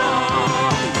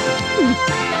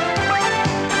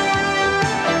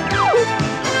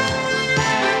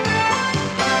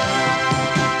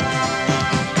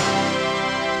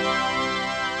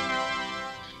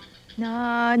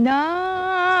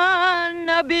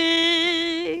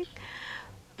 Nananabik,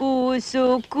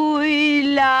 puso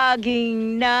ko'y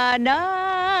laging nananabik.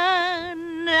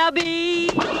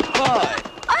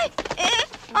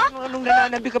 Anong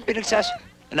nananabi ka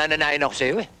nananain ako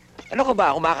sa'yo eh. Ano ka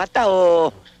ba? Kumakanta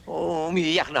o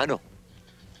umiiyak na ano?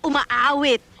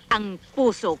 Umaawit ang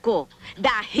puso ko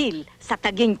dahil sa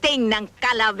taginting ng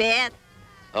kalabet.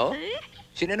 Oh?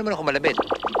 Sino naman ako malabit?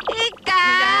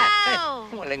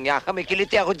 Ikaw! Walang niya ka. May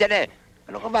kiliti ako dyan eh.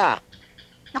 Ano ka ba?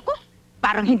 Naku,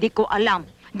 parang hindi ko alam.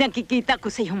 Nakikita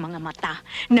ko sa iyong mga mata,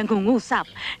 nangungusap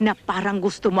na parang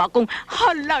gusto mo akong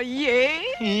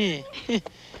halayin.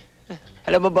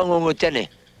 Alam mo bang ngungot yan eh?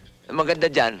 Ang maganda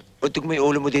dyan, utog mo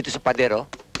yung ulo mo dito sa padero.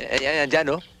 Yan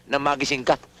dyan, oh. Na magising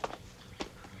ka.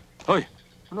 Hoy,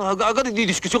 ano aga-aga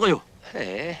nagdidiskusyon kayo?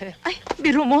 Ay,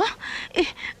 biro mo?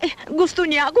 Gusto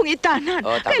niya akong itanan.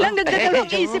 Oh, tama. Kailang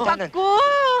nagdadalawang isip ako.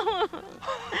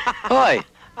 Hoy!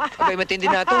 Abay, matindi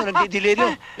na ito.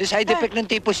 Nagdidiliryo. Yung side effect ng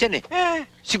tipos yan eh.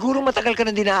 Siguro matagal ka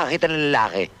nang di nakakita ng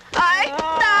lalaki. Ay,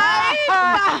 tay!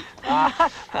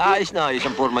 Ayos na ayos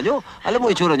ang forma nyo. Alam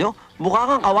mo, itsura nyo? Mukha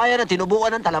kang kawayan na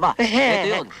tinubuan ng talaba.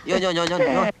 Ito yun.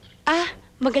 Yun.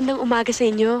 Magandang umaga sa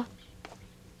inyo.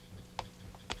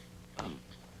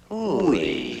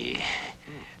 Uy.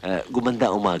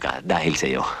 Gumanda umaga dahil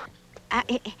sa'yo.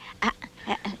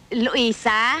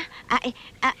 Luisa?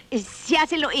 Siya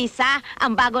si Luisa,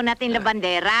 ang bago nating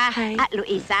labandera.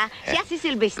 Luisa, siya si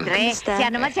Silvestre.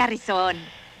 Siya naman si Harrison.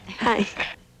 Hi.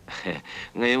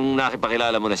 Ngayong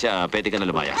nakipakilala mo na siya, pwede ka na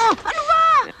lumayas. Ano ba?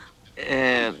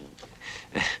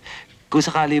 Kung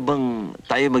sakali bang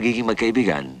tayo magiging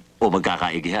magkaibigan o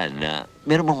magkakaigihan,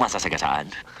 meron mong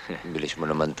masasagasaan. Bilis mo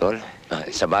naman, Tol.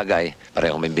 Sa bagay,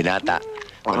 pareho may binata.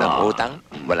 Walang utang,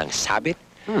 walang sabit.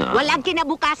 Walang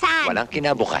kinabukasan. Walang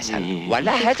kinabukasan.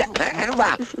 Wala. Ano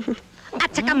ba? At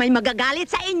saka may magagalit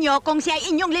sa inyo kung siya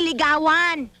inyong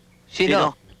liligawan.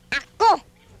 Sino? Ako!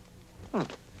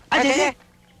 Ay,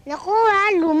 Naku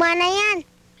luma na yan.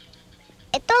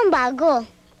 Ito ang bago.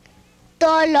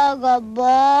 Talaga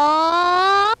ba?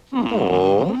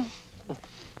 Oo.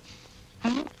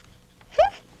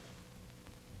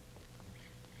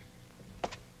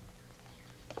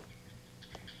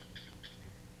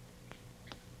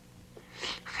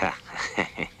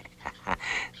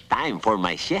 Time for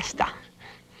my siesta.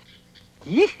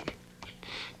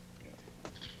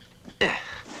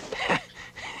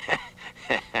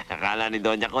 Akala ni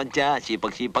Doña Concha,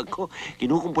 sipag-sipag ko,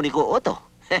 kinukumpuni ko oto.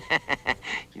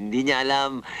 Hindi niya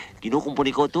alam, kinukumpuni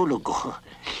ko tulog ko.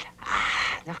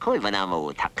 Naku, iba na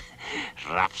mautak.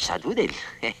 Rap sa dudel.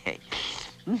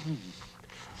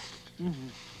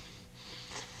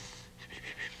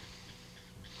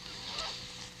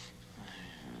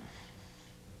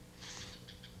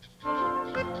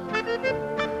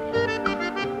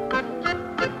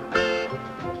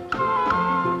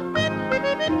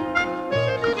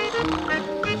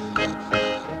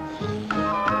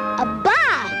 Aba,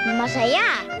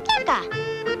 masaya. Teka.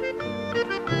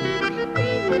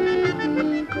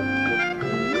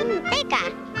 Teka.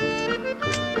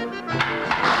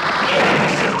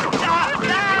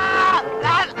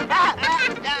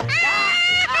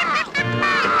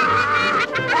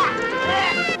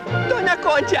 Doña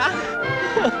Concha!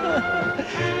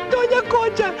 Doña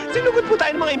Concha! Sinugot po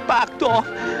tayo ng mga impacto.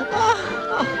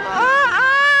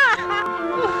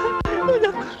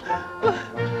 Doña...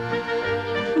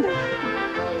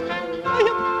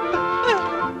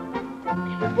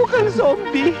 Mukhang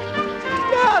zombie.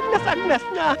 Naagnas-agnas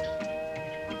na.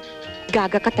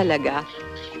 Gaga ka talaga.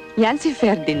 Yan si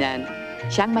Ferdinand.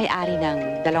 Siyang may-ari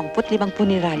ng 25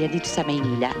 punerarya dito sa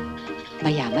Maynila.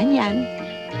 Mayaman yan.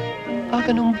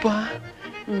 Ganun ba?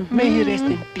 May he rest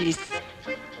in peace.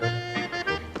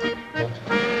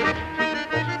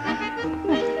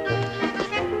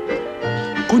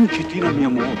 Conchitina, mi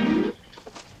amor.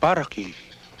 Para ki.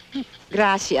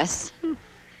 Gracias.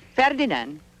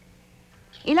 Ferdinand,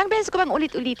 ilang beses ko bang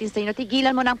ulit-ulitin sa'yo na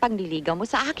tigilan mo ng pangliligaw mo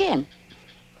sa akin?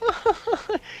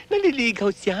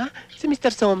 Naliligaw siya? Si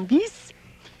Mr. Zombies?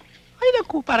 Ay,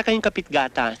 naku, para kayong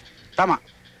kapit-gatas. Tama.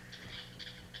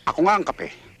 Ako nga ang kape.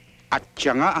 At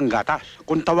siya nga ang gatas.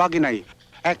 Kung tawagin ay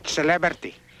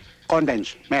ex-celebrity.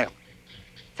 Condensed milk.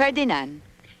 Ferdinand,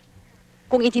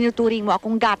 kung itinuturing mo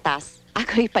akong gatas,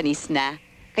 ako'y panis na.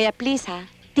 Kaya please ha,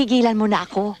 tigilan mo na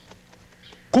ako.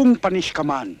 Kung panis ka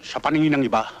man sa paningin ng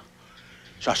iba,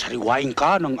 sasariwain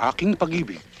ka ng aking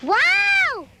pag-ibig.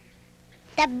 Wow!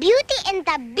 The Beauty and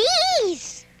the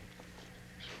Beast!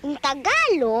 Yung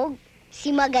Tagalog,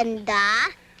 si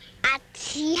Maganda at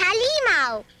si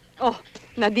Halimaw. Oh,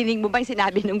 nadinig mo ba yung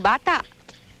sinabi ng bata?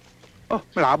 Oh,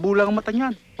 malabo lang ang mata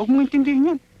niyan. Huwag mong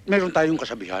intindihin yan. Meron tayong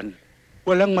kasabihan.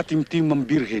 Walang matimtim ang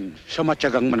birhen sa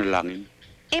matyagang manalangin.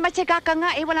 Matyaga ka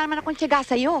nga, wala naman akong tiyaga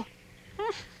sa'yo.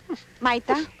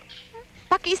 Maita,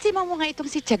 Pakiisiman mo nga itong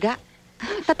si Tiyaga.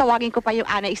 Tatawagin ko pa yung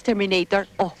Ana Exterminator.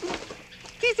 Oh.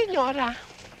 Si Senyora.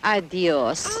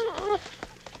 Adios.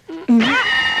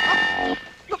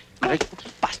 Aray,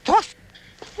 Bastos!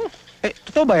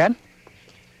 totoo ba yan?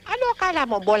 Ano akala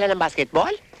mo, bola ng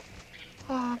basketball?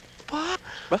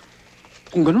 Apa?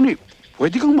 Kung ganun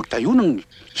pwede kang magtayo ng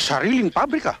sariling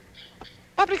pabrika.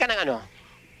 Pabrika ng ano?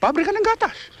 Pabrika ng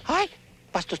gatas. Ay,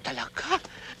 bastos talaga.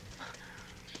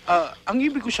 Ang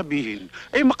ibig ko sabihin,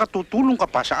 makatutulong ka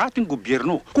pa sa ating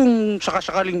gobyerno kung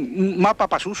sakasakaling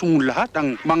mapapasusong lahat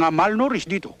ang mga malnourished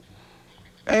dito.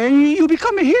 You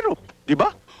become a hero, di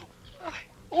ba?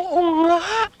 Oo nga.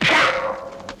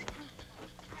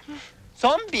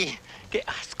 Zombie, kay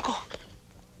asko.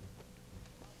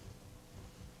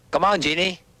 Come on,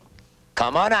 Jeannie.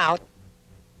 Come on out.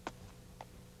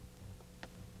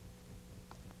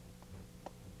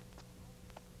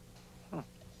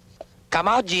 Come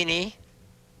out, Jeannie.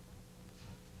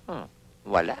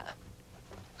 Wala.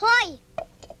 Hoy!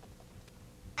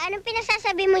 Anong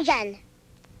pinasasabi mo dyan?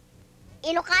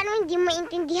 Ilocano hindi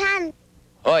maintindihan.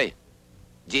 Hoy,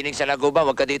 Jeannie sa Laguba,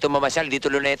 wag ka dito mamasyal. Dito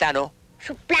luneta, no?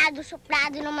 Suplado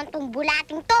naman tong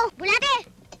bulating to. Bulate!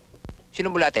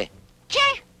 Sinong bulate?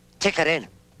 Che! Che ka rin.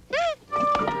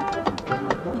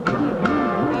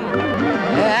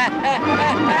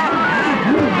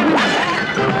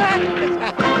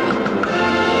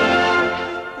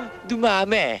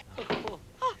 Dumami.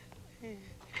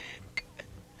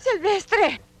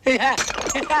 Silvestre!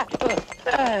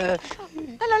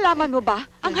 Nalalaman mo ba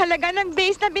ang halaga ng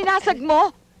base na binasag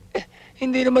mo?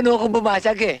 Hindi naman ako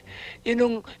bumasag eh.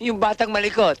 Yung batang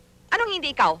malikot. Anong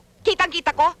hindi ikaw?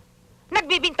 Kitang-kita ko?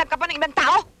 Nagbibintang ka pa ng ibang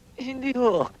tao? Hindi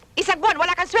ho. Isang buwan,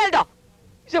 wala kang sweldo!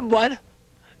 Isang buwan?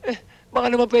 Baka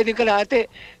naman pwedeng kalahati.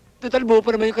 Total buo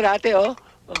pa naman yung kalahati, oh.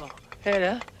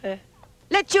 Hera.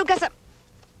 Let you ka sa...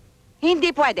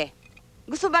 Hindi pwede.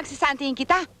 Gusto bang sisantihin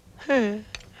kita?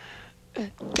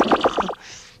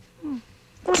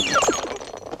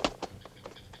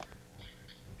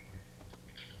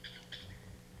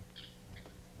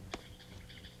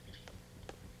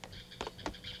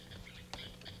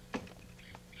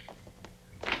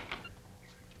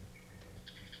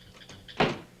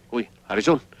 Uy,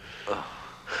 Harrison.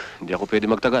 Hindi ako pwede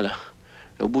magtagal, ha?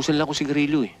 Naubusan lang ako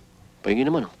sigarilyo, eh. Pahingi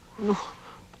naman, oh.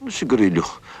 Ano sigarilyo?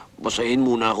 Basahin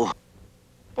muna ako.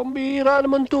 Pambihira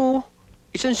naman to.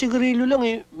 Isang sigarilyo lang,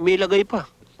 eh. May lagay pa.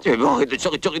 Bakit?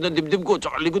 Sakit-sakit ang dibdib ko,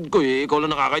 tsaka likod ko, eh. Ikaw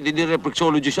lang nakakaintindi ng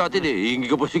reflexology sa atin, eh. Hingi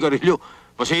ka pa sigarilyo.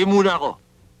 Basahin muna ako.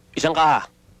 Isang kaha.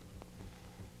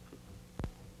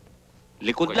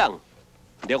 Likod lang.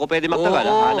 Hindi ako pwede magtagal,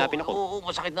 ha? Hanapin ako. Oo,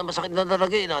 masakit na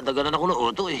talaga, eh. Nadaganan ako ng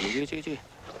auto, eh. Sige.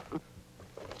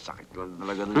 Sakit lang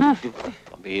talaga ng dibdib.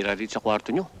 Pambihira dito sa kwarto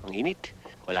nyo. Ang init.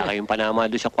 Wala kayong panama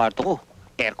doon sa kwarto ko.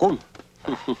 Aircon.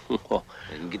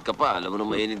 Ingit ka pa. Alam mo nang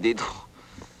mainit dito.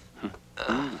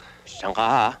 Isang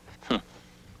kaha, ha?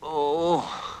 Oo.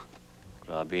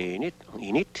 Grabe init. Ang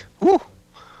init.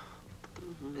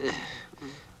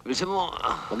 Bilisan mo.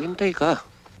 Maghintay ka.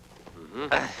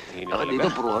 Ako dito,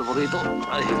 puruhan mo rito.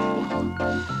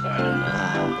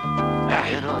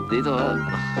 Ayan o, dito ha.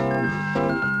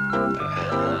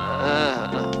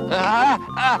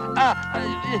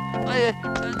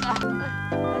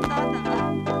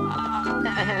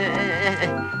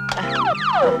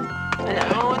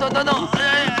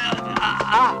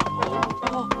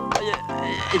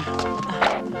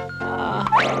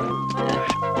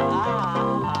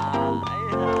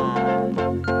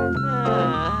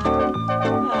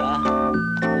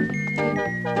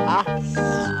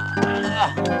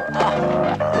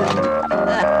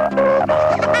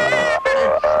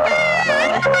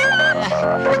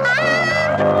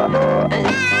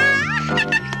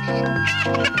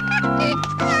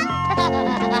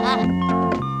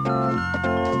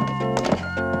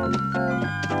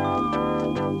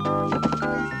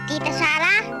 Tita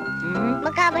Sara,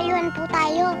 magkabayuhan po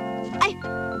tayo. Ay,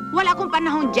 wala akong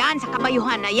panahon dyan sa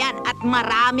kabayuhan na yan at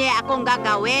marami akong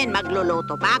gagawin.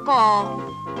 Magluluto pa ako.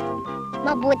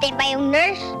 Mabuti pa yung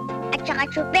nurse at saka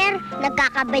super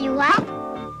nagkakabayuhan.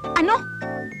 Ano?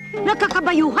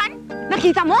 Nagkakabayuhan?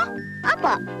 Nakita mo?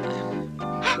 Apo.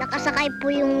 Nakasakay po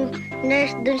yung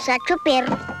nurse dun sa super.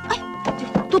 Ay,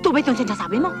 totoo ba itong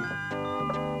sinasabi mo?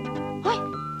 Hoy,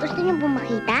 gusto niyo po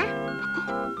makita?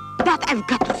 That I've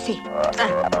got to see. Ay,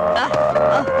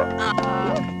 halika.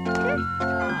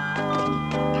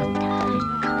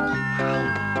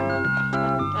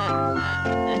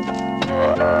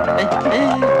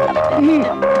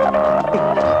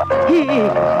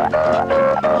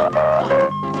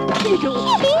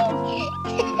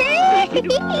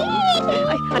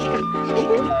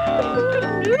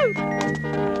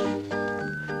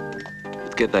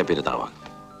 kaya tayo pinatawag?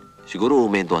 Siguro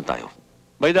umentuhan tayo.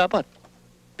 Bay, dapat.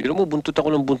 Pero mo, buntot ako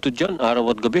ng buntot dyan,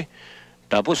 araw at gabi.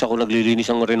 Tapos ako naglilinis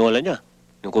ang renola niya,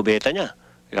 yung kubeta niya.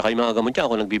 Kaya kayo mga gamot niya,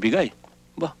 ako nagbibigay.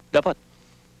 Ba, dapat.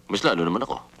 Mas lalo naman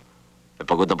ako.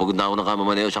 Pagod na ako ng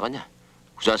kamamaneo sa kanya.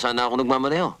 Kung saan na ako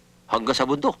nagmamaneo, hanggang sa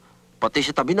bundok, pati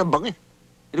sa tabi ng bangin.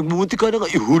 Nagbumunti ka na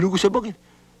nga, ihulog ko sa bangin.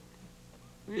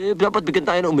 Dapat bigyan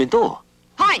tayo ng umento.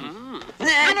 Hoy!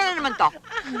 Ano na naman to?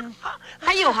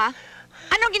 Kayo, ha?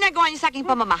 Anong ginagawa niyo sa aking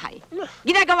pamamahay?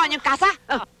 Ginagawa niyong kasa?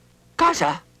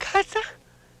 Kasa? Kasa?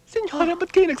 Senyora,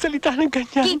 ba't kayo nagsalita ng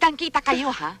ganyan? Kitang-kita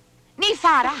kayo, ha? Ni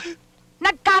Farah.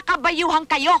 Nagkakabayuhan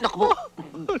kayo. Naku.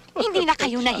 Hindi na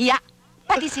kayo nahiya.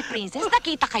 Pati si Princess,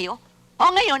 nakita kayo.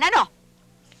 O ngayon, ano?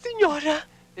 Senyora,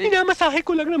 inamasahe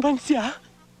ko lang naman siya.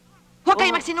 Huwag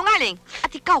kayo magsinungaling.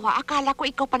 At ikaw, ha? Akala ko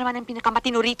ikaw pa naman ang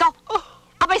pinakamatino rito.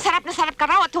 Abay, sarap na sarap ka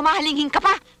raw at humahalinghin ka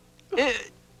pa.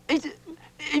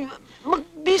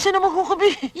 Magbisa naman ko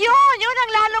kami. Yun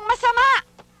ang lalong masama.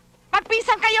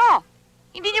 Magpisan kayo.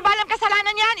 Hindi niyo ba alam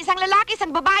kasalanan yan? Isang lalaki,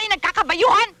 isang babae,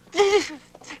 nagkakabayuhan.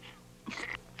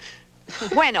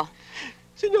 Bueno.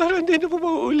 Senyora, hindi na po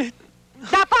mauulit.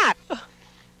 Dapat.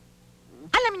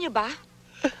 Alam niyo ba?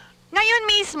 Ngayon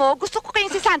mismo, gusto ko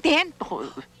kayong sisantihin.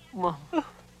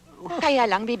 Kaya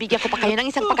lang, bibigyan ko pa kayo ng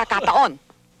isang pagkakataon.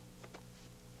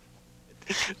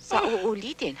 Sa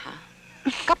uulitin, ha?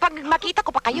 Kapag makita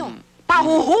ko pa kayo,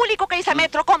 pahuhuli ko kayo sa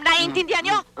Metrocom, naiintindihan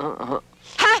niyo?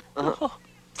 Ha?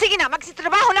 Sige na,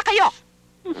 magsitrabaho na kayo.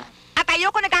 At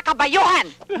ayoko nagkakabayuhan.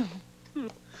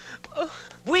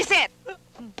 Buwisit!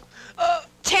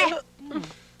 Che!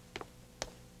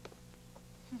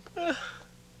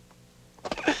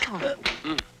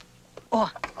 Oh,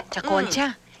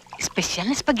 Chaconcha, espesyal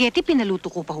na spaghetti, pinaluto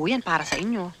ko pa ho yan para sa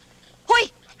inyo. Hoy!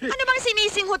 Ano bang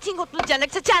sinisinghot-singhot mo dyan?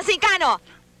 Nagsachancing ka, no?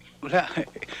 Wala.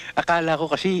 Akala ko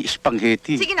kasi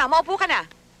spaghetti. Sige na, maupo ka na.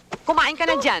 Kumain ka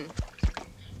na dyan.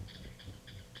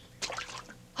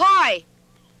 Hoy!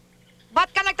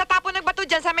 Ba't ka nagtatapon ng bato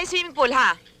dyan sa may swimming pool,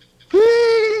 ha?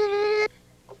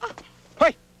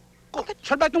 Hoy!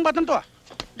 Saan ba itong batang to, ah?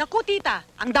 Naku, tita,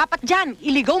 ang dapat dyan,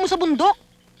 iligaw mo sa bundok.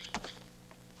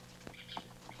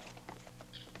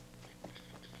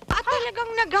 At talagang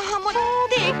naghahamon.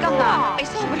 Hindi ka nga. Ay,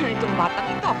 sobra na itong batang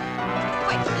ito.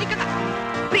 Hoy, halika ka.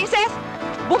 Princess,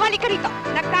 bumalik ka rito.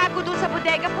 Nagtago doon sa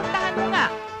bodega. Puntahan mo nga.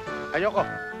 Ayoko.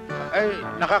 Ay,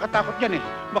 nakakatakot yan eh.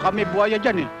 Baka may buhaya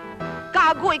dyan eh.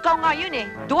 Gago, ikaw nga yun eh.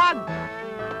 Duwag.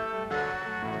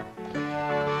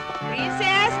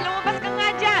 Princess, lumabas ka nga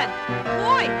dyan.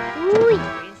 Uy! Uy!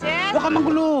 Princess! Huwag ka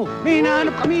manggulo. May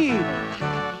hinahanap kami.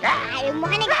 Ayaw mo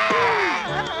ka na.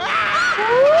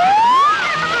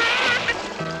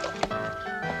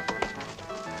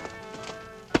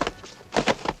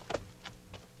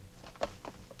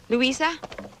 Luisa?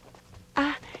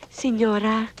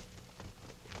 Senyora.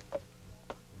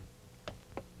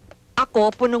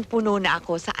 Ako, punong-puno na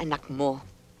ako sa anak mo.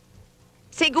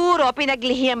 Siguro,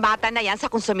 pinaglihi ang bata na yan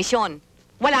sa konsumisyon.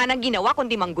 Wala nang ginawa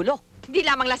kundi manggulo. Hindi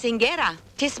lamang lasinggera,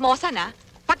 chismosa na,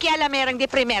 pakialamerang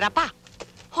de primera pa.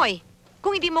 Hoy,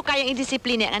 kung hindi mo kayang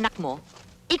indisiplina ang anak mo,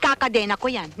 ikakadena ko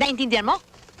yan. Naintindihan mo?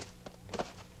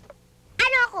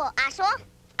 Ano ako, aso?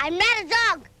 I'm not a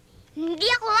dog. Hindi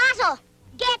ako aso.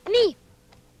 Get me!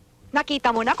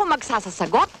 Nakita mo na kung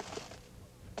magsasasagot?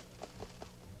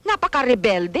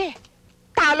 Napaka-rebelde.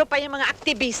 Talo pa yung mga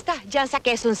aktivista dyan sa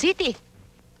Quezon City.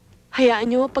 Hayaan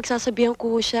niyo, pagsasabihan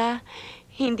ko siya,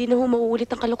 hindi na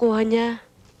mauulit ang kalokohan niya.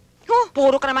 Oh,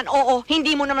 puro ka naman oo,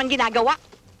 hindi mo naman ginagawa.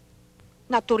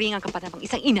 Naturingan ka pa namang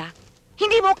isang ina.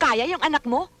 Hindi mo kaya yung anak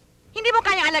mo? Hindi mo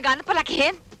kaya alagaan at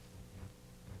palakihin?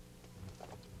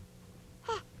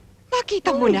 Huh,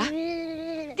 nakita mo na?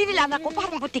 Dinilaan ako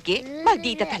parang butiki.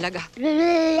 Maldita talaga.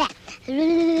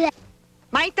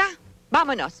 Maita,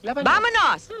 vámonos.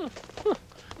 Vámonos!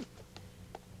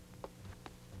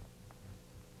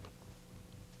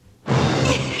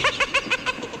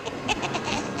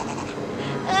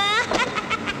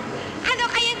 Ano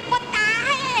kayang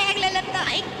putahe?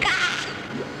 Lalatuin ka!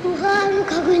 Ano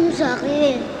gagawin mo sa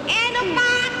akin? Ano pa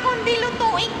kundi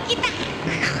lutuin kita?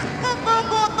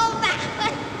 Kukugutom ba?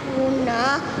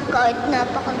 Una, kahit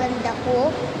napakaganda ko,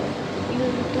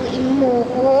 lutuin mo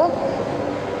ko.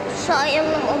 Sayang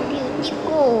ng ang beauty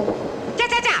ko. Cha!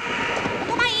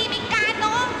 Tumahimik ka,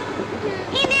 no?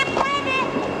 Hindi pwede!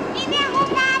 Hindi ako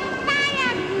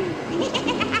papayag!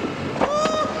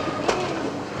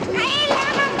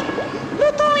 Kailangan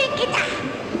lutuin kita!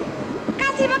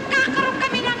 Kasi magkakaroon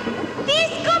kami ng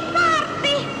disco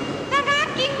party ng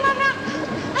aking mga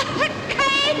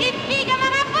kaibigan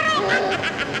mga puro!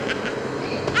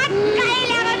 At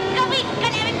kailangan gawin ka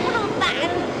namin pulutan!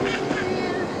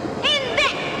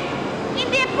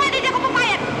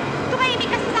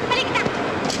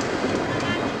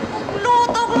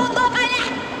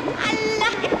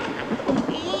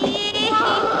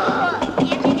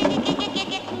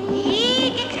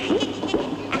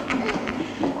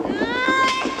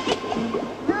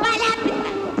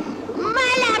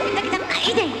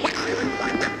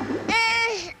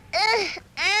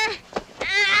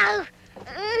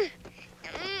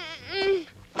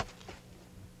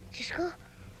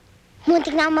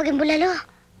 na ako maging bulalo.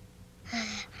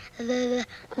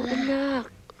 Anak,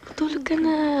 tulog ka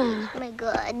na. Oh my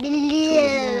God.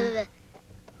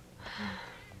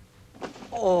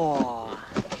 Oh.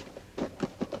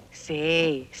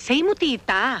 Say mo,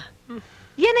 tita.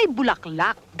 Yan ay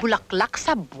bulaklak. Bulaklak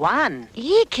sa buwan.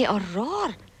 Ke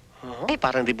horror. Ay,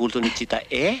 parang ribulto ni Chita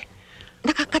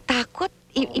Nakakatakot.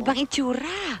 Ibang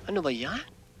itsura. Ano ba yan?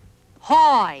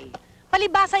 Hoy!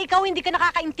 Palibasa ikaw hindi ka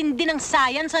nakakaintindi ng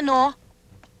science, ano?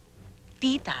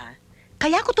 Tita,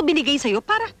 kaya ko to binigay sa'yo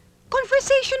para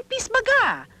conversation piece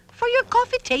baga. For your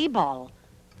coffee table.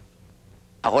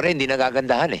 Ako rin, hindi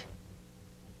nagagandahan eh.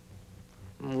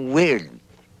 Weird.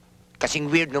 Kasing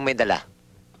weird nung may dala.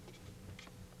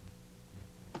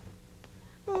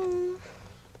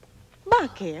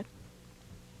 Bakit?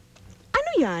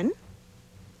 Ano yan?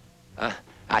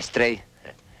 Ashtray.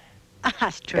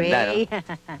 Ashtray. Ganda, no?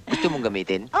 Gusto mong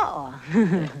gamitin? Oo.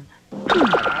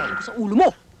 Sa ulo mo.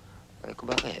 Ay, ko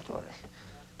bakit?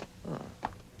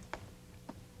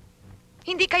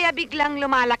 Hindi kaya biglang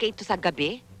lumalaki ito sa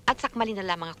gabi at sakmali na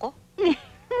lamang ako?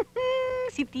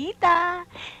 Si tita.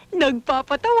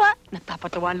 Nagpapatawa.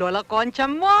 Nagpapatawa ang Lola Concha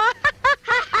mo.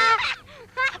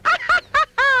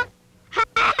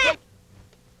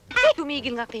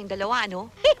 Tumigil nga kayong dalawa,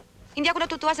 ano? Hindi ako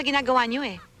natutuwa sa ginagawa niyo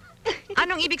eh.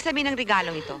 Anong ibig sabihin ng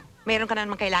regalong ito? Meron ka na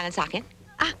naman kailangan sa akin?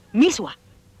 Miswa.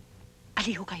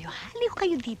 Aliho kayo, ha? Aliho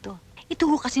kayo dito. Ito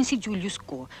ho kasing si Julius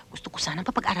ko. Gusto ko sanang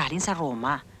papag-aralin sa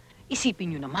Roma.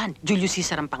 Isipin niyo naman, Julius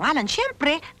Caesar ang pangalan.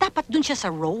 Siyempre, dapat dun siya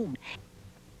sa Rome.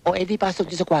 O, edi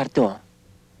pasok niyo sa kwarto.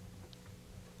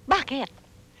 Bakit?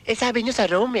 Eh, sabi niyo sa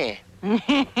Rome eh.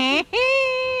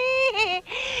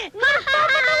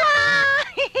 Nagpapatawa!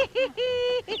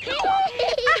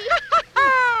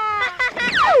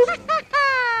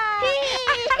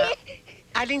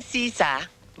 Aling Sisa,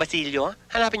 Basilio,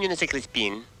 hanapin niyo na si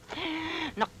Crispin.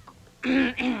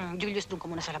 Julius, doon ka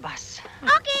muna sa labas.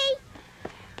 Okay.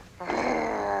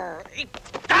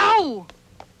 Ikaw!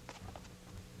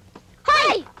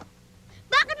 Hoy!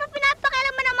 Bakit mo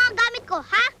pinapakialaman ang mga gamit ko,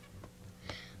 ha?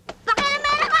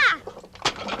 Pakialamera ka!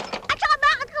 At saka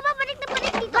bakit ka babalik na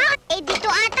balik dito? Eh, dito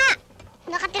ata.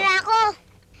 Nakatira ako.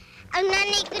 Ang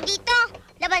nanay ko dito,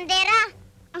 labandera.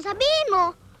 Ang sabihin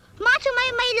mo, mga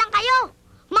sumay-may lang kayo.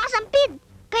 Mga sampid.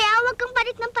 Kaya huwag kang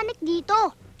panik ng panik dito.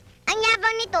 Ang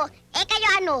yabang nito, eh kayo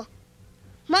ano?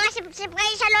 Mga sip-sip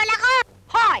kayo sa lola ko.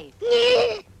 Hoy!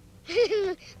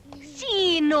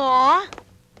 Sino?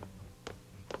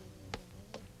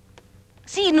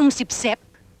 Sinong sipsep?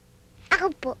 Ako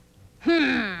po.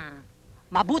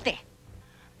 Mabuti.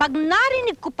 Pag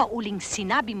narinig ko pa uling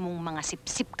sinabi mong mga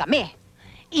sipsip kami,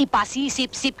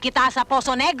 ipasisip-sip kita sa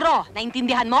Poso Negro.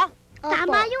 Naintindihan mo? Opo.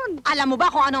 Tama yun. Alam mo ba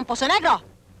kung ano ang Poso Negro?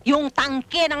 Yung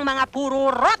tangke ng mga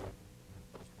puro rot.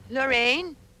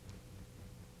 Lorraine?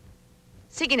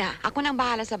 Sige na, ako nang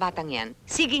bahala sa batang yan.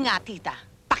 Sige nga, tita.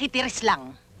 Pakitiris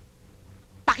lang.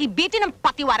 Pakibitin ng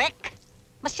patiwarek.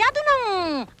 Masyado ng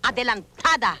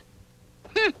adelantada.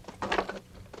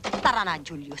 Tara na,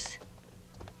 Julius.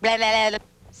 Blablabla.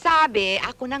 Sabi,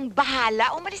 ako nang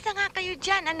bahala. Umalis na nga kayo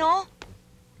dyan, ano?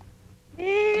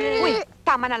 Uy,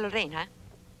 tama na, Lorraine, ha?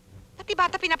 Pati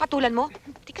bata pinapatulan mo?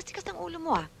 Tikas-tikas ng ulo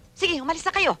mo, ha? Sige, umalis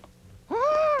na kayo.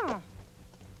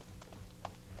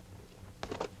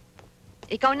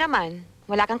 Ikaw naman,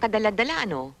 wala kang kadala-dala,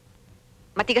 ano?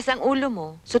 Matigas ang ulo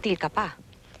mo, sutil ka pa.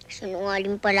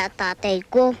 Sinungaling pala tatay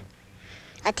ko.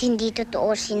 At hindi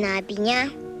totoo sinabi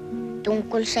niya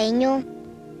tungkol sa inyo.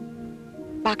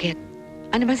 Bakit?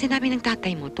 Ano bang sinabi ng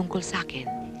tatay mo tungkol sa akin?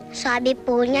 Sabi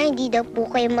po niya, hindi daw po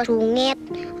kayo masungit.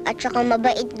 At saka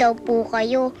mabait daw po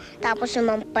kayo. Tapos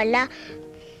naman pala,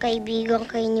 kaibigan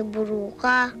kayo ni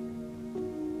Buruka.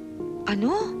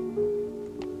 Ano?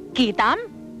 Kitam?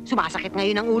 Sumasakit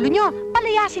ngayon ang ulo nyo.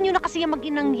 Palayasin nyo na kasi yung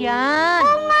mag-inang yan.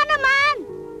 Oo nga naman!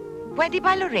 Pwede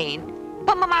ba, Lorraine?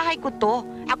 Pamamahay ko to.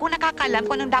 Ako nakakaalam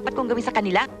kung anong dapat kong gawin sa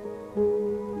kanila.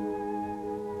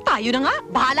 Tayo na nga.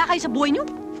 Bahala kayo sa buhay nyo.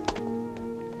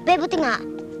 Buti nga.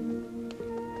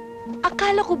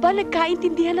 Akala ko ba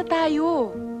nagkaintindihan na tayo?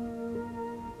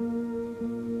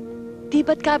 Di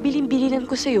ba't kabilin-bilinan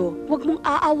ko sa'yo, huwag mong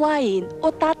aawayin o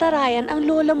tatarayan ang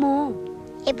lola mo.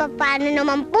 E paano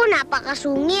naman po,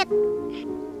 napakasungit.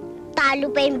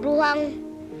 Talo pa yung bruhang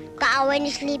kaaway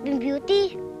ni Sleeping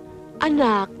Beauty.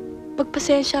 Anak,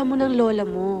 pagpasensya mo ng lola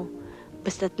mo.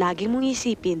 Basta't laging mong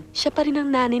isipin, siya pa rin ang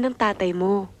nanay ng tatay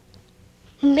mo.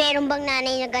 Meron bang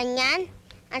nanay na ganyan?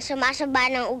 Ang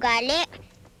sumasaba ng ugali?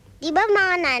 Di ba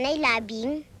mga nanay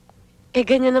labing? Eh,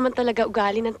 ganyan naman talaga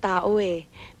ugali ng tao eh.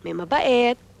 May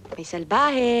mabait, may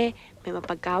salbahe, may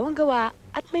mapagkawang gawa,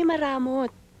 at may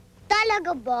maramot.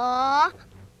 Talaga ba?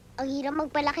 Ang hirap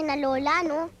magpalaki na lola,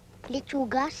 no?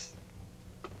 Lechugas.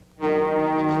 Hello?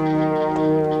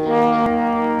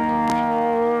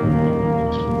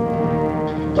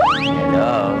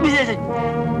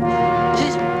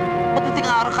 Sis, ba't nating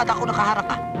araw ka ako nakaharap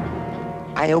ka?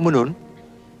 Ayaw mo nun?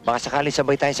 Baka sakali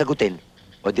sabay tayo sagutin.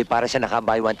 O di para sa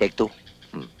naka-buy one, take two.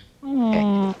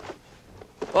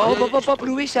 Oh,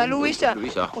 Luisa. Luisa.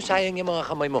 Ako sayang yung mga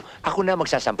kamay mo. Ako na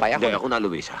magsasampay. Hindi, ako na,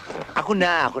 Luisa. Ako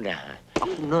na. Ako na.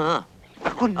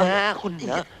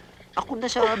 Ako na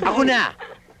sabi. Ako na!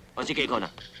 O, sige, ikaw na.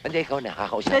 Hindi, ikaw na.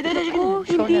 Kakausap. Oh,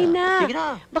 hindi na. Sige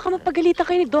na. Baka mapagalitan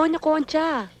kayo ni Doña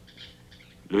Concha.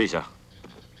 Luisa,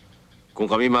 kung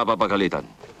kami mapapagalitan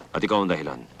at ikaw ang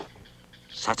dahilan,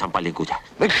 sasampalin ko dyan.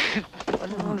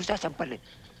 Ano sasampalin?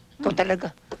 Ikaw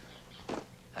talaga.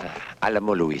 Alam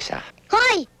mo, Luisa.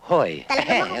 Hoy! Hoy.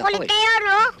 Talaga makukulit kayo,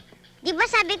 no? Di ba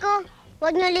sabi ko,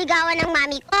 huwag niyo ligawan ng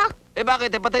mami ko? Eh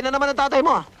bakit? Patay na naman ang tatay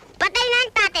mo. Patay na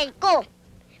ang tatay ko.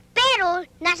 Pero,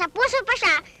 nasa puso pa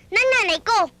siya ng nanay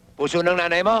ko. Puso ng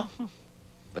nanay mo?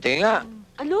 Pati nga.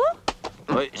 Ano?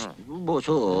 Ay,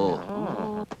 buso.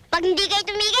 Pag hindi kayo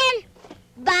tumigil,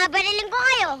 babarilin ko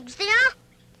kayo. Gusto niyo?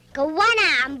 Gawa na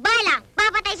ang bala.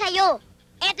 Papatay sa'yo.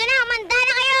 Eto na, manda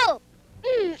na kayo.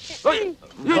 Hoy!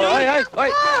 Hoy!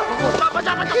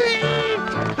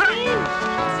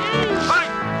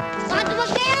 Saka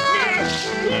tumag kayo!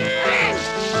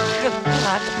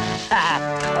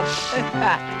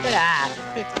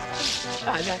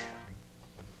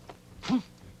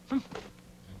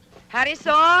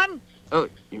 Harrison! Oh,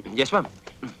 yes, ma'am.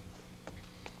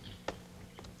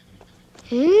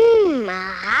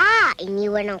 Aha!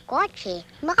 Iniwan ng kotse.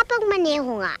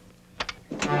 Makapagmaneho nga.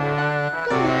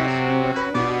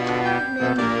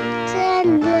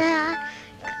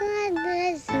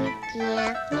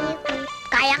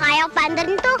 Kaya-kaya ang panda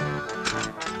rin to.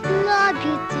 Love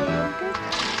you, tender.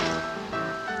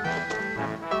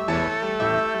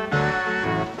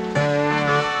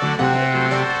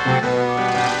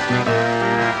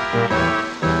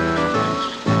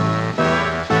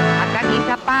 At ang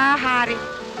isa pa,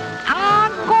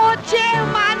 ang kotse!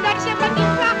 Umaandar siya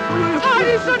mag-isa!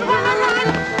 Harrison, wala naman!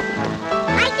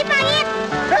 Ay, si Pangit!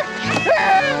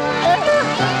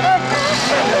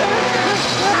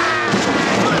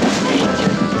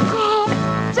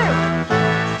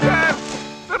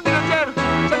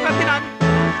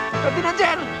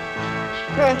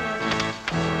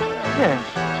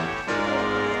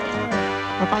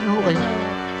 Paano ho kayo?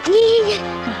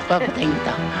 Papatayin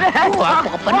kita. Kuha mo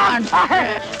ka pa naman.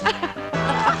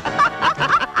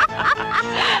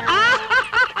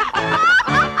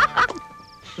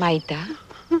 Maida,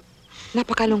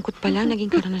 napakalungkot pala naging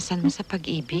karanasan mo sa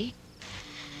pag-ibig.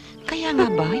 Kaya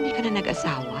nga ba, hindi ka na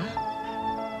nag-asawa?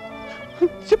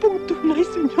 Siya pong tunay,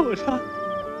 senyora.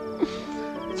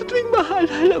 Sa tuwing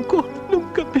mahalala ko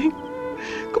nung gabing,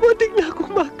 kumating na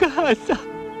akong makahasa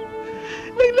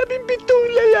ng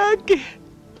 17 lalaki.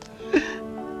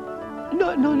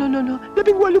 No. 18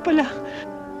 pala.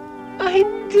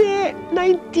 Hindi.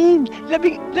 19.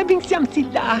 Labing siyam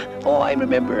sila. Oh, I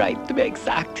remember right, to be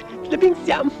exact.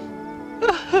 19.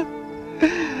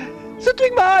 Sa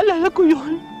tuwing maalala ko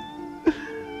yun,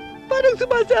 parang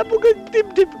sumasabog ang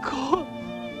dibdib ko.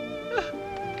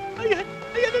 Ayan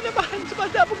na naman.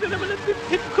 Sumasabog na naman ang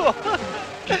dibdib ko.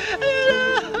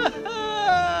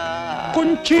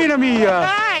 Conchina mia.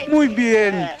 Muy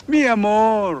bien. Mi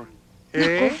amor.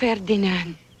 Naku,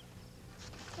 Ferdinand.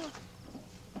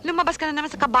 Lumabas ka na naman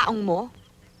sa kabaong mo?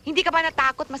 Hindi ka ba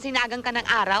natakot masinagang ka ng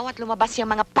araw at lumabas yung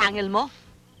mga pangil mo?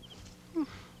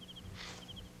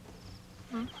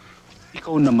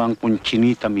 Ikaw namang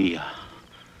Conchinita mia.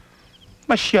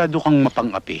 Masyado kang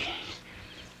mapang-api.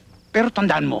 Pero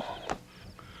tandaan mo,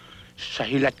 sa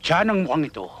hilatya ng mukhang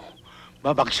ito,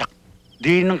 babagsak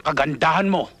din ang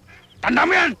kagandahan mo. Tandaan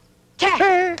mo yan! Che!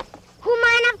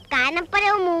 Humanap ka ng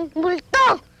pareho mong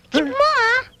multo. Keep mo,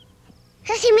 ha?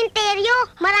 Sa simenteryo,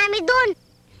 marami doon.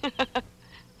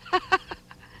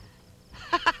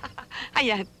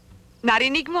 Ayan,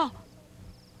 narinig mo.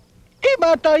 Eh,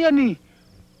 bata yan eh.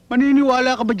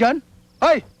 Maniniwala ka ba dyan?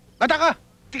 Hoy, bata ka!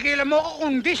 Tigilan mo ako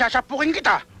kung hindi, sasapukin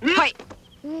kita. Hoy!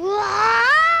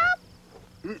 Wow!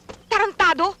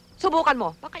 Tarantado, subukan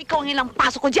mo. Baka ikaw ang ilang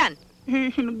pasok ko dyan.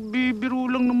 Eh, nagbibiro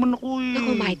lang naman ako eh.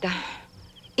 Naku, Maida.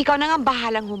 Ikaw na nga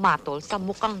bahalang humatol sa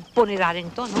mukhang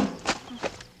puniraring to, no?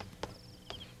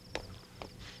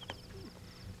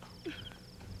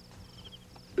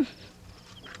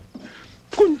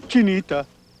 Conchinita,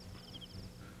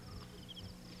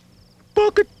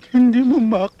 bakit hindi mo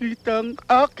makita ang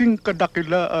aking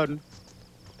kadakilaan?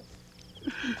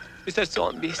 Mr.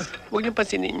 Zombies, huwag niyo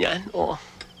pansinin yan. Oo.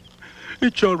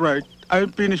 It's all right.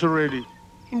 I'm finished already.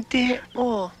 Hindi,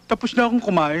 Tapos na akong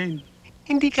kumain.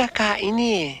 Hindi kakain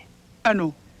eh.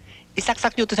 Ano?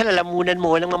 Isaksak nyo to sa lalamunan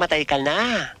mo nang mamatay ka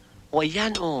na. O,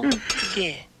 ayan,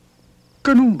 Sige.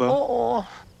 Ganun ba? Oo.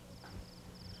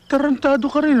 Tarantado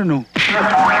ka rin, ano?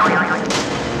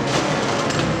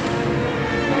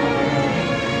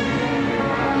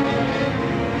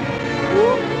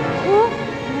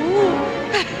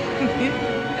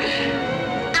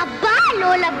 Aba,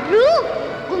 Lola Bru!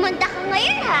 Gumanda ka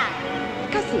ngayon, ha?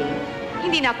 Kasi,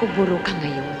 hindi na ako buruka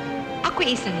ngayon. Ako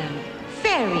isa ng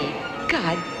fairy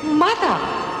godmother.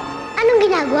 Anong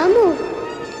ginagawa mo?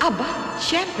 Aba,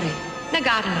 syempre,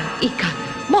 nag-aaral ng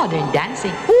modern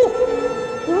dancing.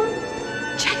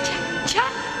 Cha-cha-cha!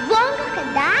 Bongga ka,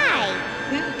 Day!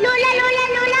 Lola!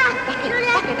 Bakit?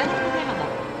 Lola! Bakit? Anong problema mo?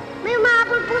 May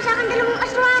umahabol po sa akin dalawang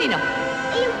aswang. Sino?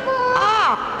 Ayun po.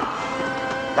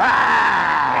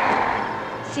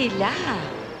 Sila.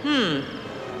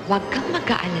 Huwag kang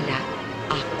mag-aalala.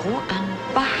 Ako ang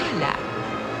bahala.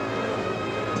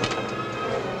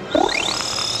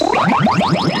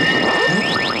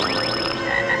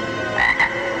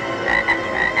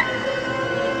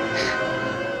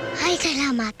 Ay,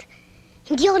 salamat.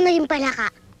 Hindi ako naging palaka.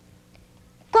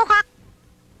 Kokak!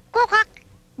 Kokak!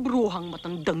 Bruhang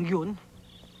matandang yun.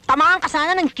 Tamaan ka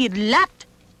sana ng kidlat.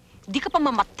 Di ka pa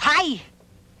mamatay.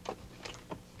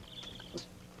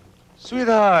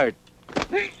 Sweetheart!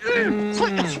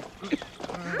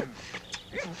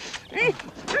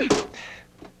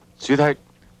 Sweetheart,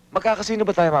 magkakasino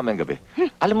ba tayo mamayang gabi?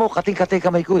 Alam mo, kating-katay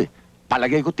kamay ko eh.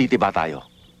 Palagay ko titiba tayo.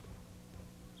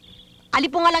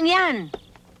 Alipo nga lang yan.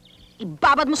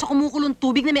 Ibabad mo sa kumukulong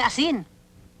tubig na may asin.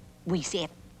 Buisit.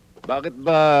 Bakit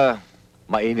ba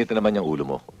mainit na naman yung ulo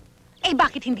mo? Eh,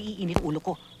 bakit hindi iinit ulo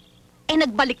ko? Eh,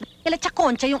 nagbalik na kila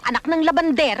Chaconcha yung anak ng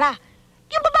labandera.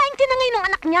 Yung babaeng tinangay ng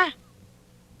anak niya.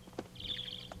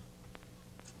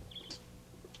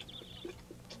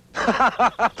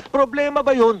 Problema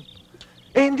ba yun?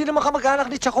 Eh, hindi naman kamag-anak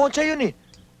ni Chaconcha yun eh.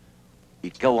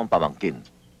 Ikaw ang pamangkin.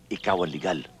 Ikaw ang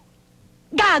legal.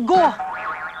 Gago!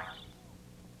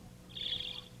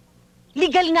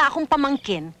 Legal nga akong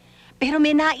pamangkin, pero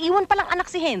may naiwan palang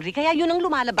anak si Henry, kaya yun ang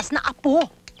lumalabas na apo.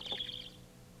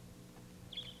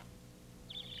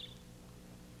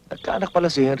 Nagkaanak pala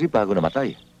si Henry bago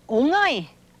namatay. Oo nga eh.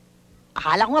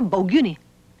 Akala ko nga baog yun eh.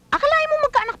 Akalain mo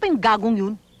magkaanak pa yung gagong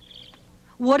yun?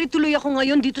 Worry tuloy ako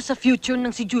ngayon dito sa future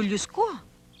ng si Julius ko.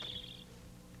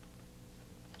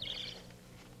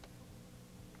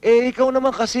 Eh, ikaw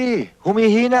naman kasi.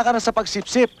 Humihina ka na sa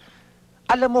pagsipsip.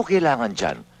 Alam mo, kailangan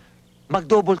dyan.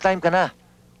 Mag-double time ka na.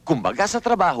 Kumbaga sa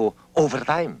trabaho,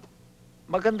 overtime.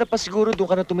 Maganda pa siguro doon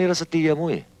ka na tumira sa tiya mo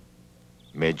eh.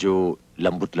 Medyo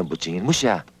lambot-lambot singin mo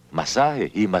siya. Masahe,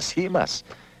 himas-himas.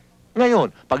 Ngayon,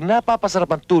 pag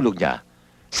napapasarap ang tulog niya,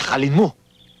 sakalin mo.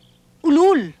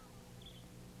 Ulul!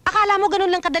 Akala mo ganun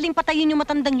lang kadaling patayin yung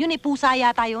matandang yun eh, pusa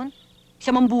yata yun?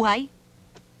 Siya mambuhay?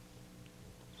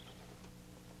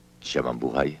 Siya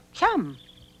mambuhay. Siyam.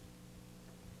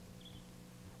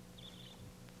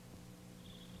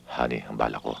 Honey, ang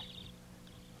bala ko.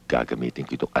 Gagamitin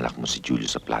ko itong anak mo si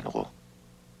Julius sa plano ko.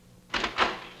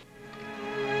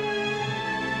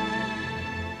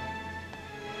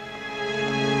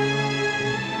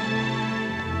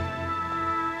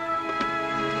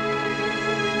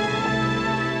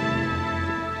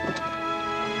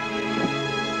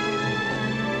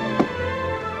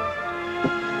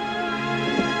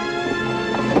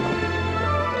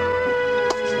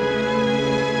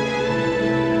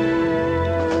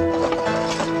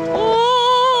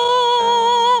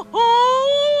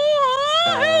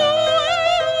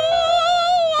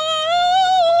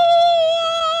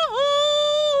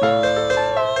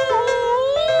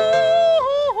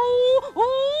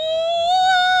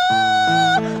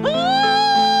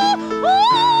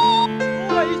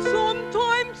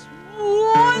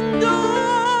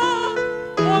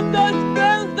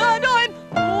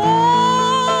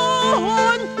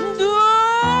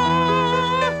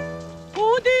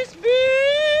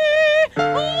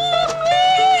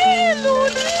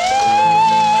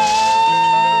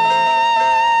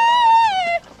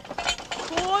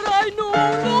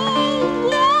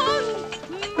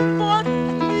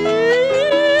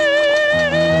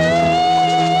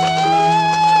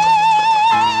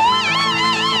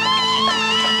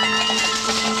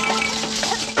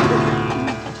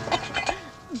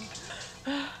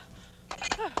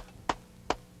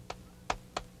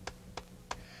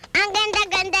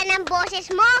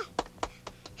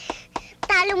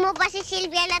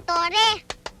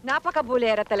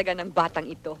 Napakabulera talaga ng batang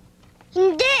ito.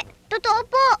 Hindi! Totoo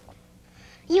po!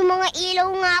 Yung mga ilaw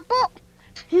nga po.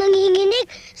 Nanginginig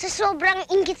sa sobrang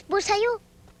inggit po sa'yo.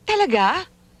 Talaga?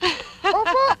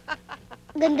 Opo.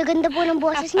 Ganda-ganda po ng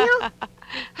boses niyo.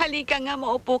 Halika nga,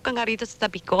 maupo ka nga rito sa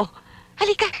tabi ko.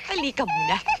 Halika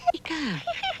muna. Ika.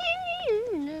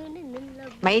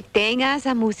 May tenga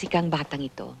sa musikang batang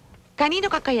ito. Kanino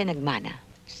ka kaya nagmana?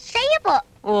 Sa'yo po.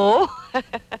 Oh.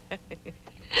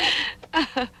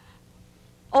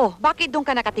 Oh, bakit doon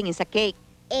ka nakatingin sa cake?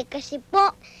 Eh kasi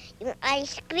po, yung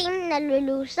ice cream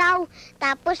nalulusaw.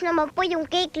 Tapos naman po yung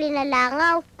cake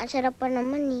linalangaw. Ang sarap pa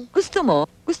naman eh. Gusto mo?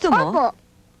 Gusto mo? Opo.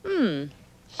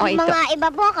 Oh, Yung ito. mga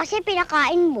iba po kasi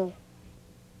pinakain mo.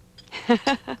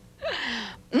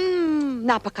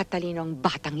 Napakatalino ang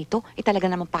batang ito. Eh, talaga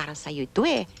naman para sa'yo ito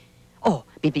eh. Oh,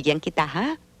 bibigyan kita,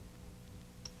 ha?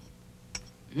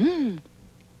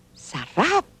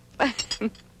 Sarap.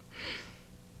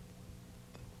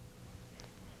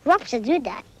 Rob sa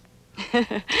duda.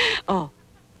 Oh,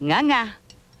 nga.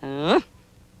 Huh?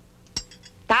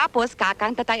 Tapos,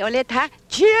 kakanta tayo ulit, ha?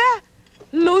 Cheer!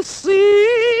 Lucy!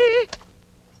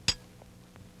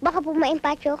 Baka po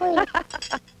maimpatyo ko eh.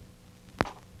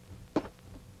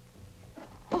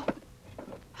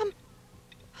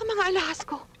 Ang mga alahas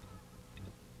ko.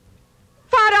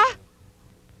 Farah!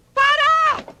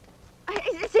 Farah! Ay,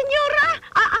 senyora!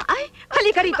 Ay,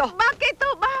 halika rito. Bakit to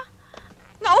ba?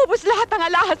 Naubos lahat ang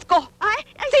alahas ko.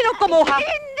 Sino kumuha?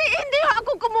 Hindi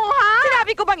ako kumuha.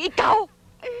 Sinabi ko bang ikaw?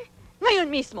 Ngayon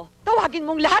mismo, tawagin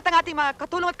mong lahat ng ating mga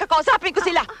katulong at kakausapin ko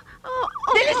sila.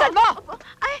 Bilisan mo!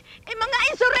 Mga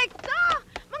insurekto!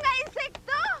 Mga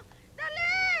insekto!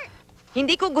 Dali!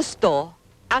 Hindi ko gusto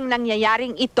ang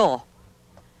nangyayaring ito.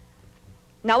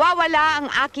 Nawawala ang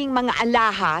aking mga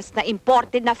alahas na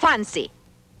imported na fancy.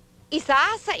 Isa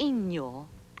sa inyo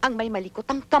ang may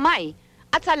malikotang kamay.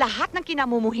 At sa lahat ng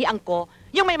kinamumuhian ko,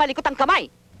 yung may malikotang kamay.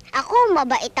 Ako,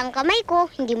 mabait ang kamay ko,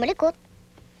 hindi malikot.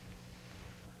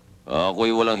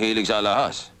 Ako'y walang hilig sa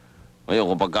alahas.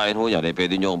 Ngayon, kung pagkain ho yan,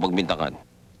 pwede niyo akong pagbintangan.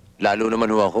 Lalo naman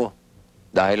ho ako.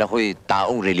 Dahil ako'y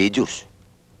taong religious.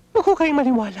 Huwag ko kayong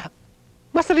maniwala.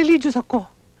 Mas religious ako.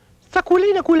 Sa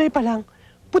kulay na kulay pa lang,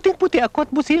 puting-puti ako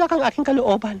at busilak ang aking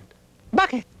kalooban.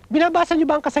 Bakit? Binabasa niyo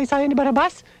ba ang kasaysayan ni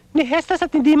Barabas, ni Hestas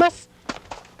at ni Dimas?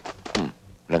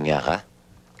 Langya ka?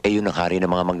 Eh, yun ang hari ng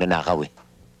mga magnanakaw eh.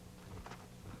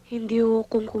 Hindi ho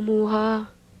akong kumuha.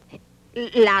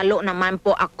 Lalo naman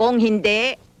po akong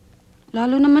hindi.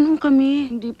 Lalo naman ho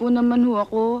kami. Hindi po naman ho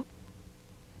ako.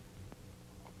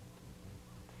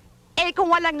 Eh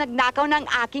kung walang nagnakaw ng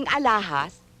aking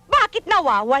alahas, bakit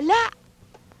nawawala?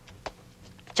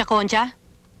 Chakoncha?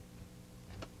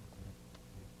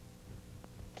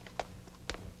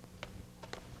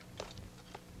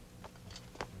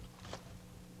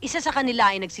 Isa sa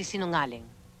kanila ay nagsisinungaling.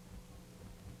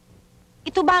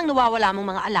 Ito ba ang nawawala mong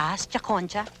mga alahas,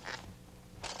 Chakoncha?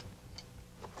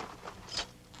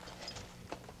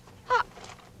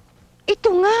 Ito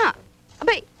nga.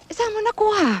 Abay, saan mo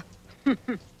nakuha?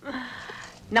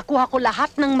 Nakuha ko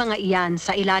lahat ng mga iyan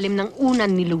sa ilalim ng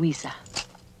unan ni Luisa.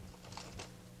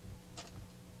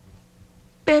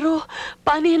 Pero,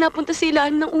 paano yan napunta sa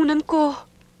ilalim ng unan ko?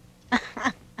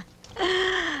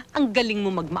 Ang galing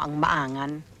mo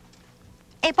magmaang-maangan.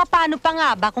 Eh, paano pa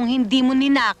nga ba kung hindi mo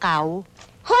ninakaw?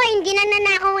 Hoy, hindi na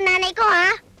nanakaw ang nanay ko, ha?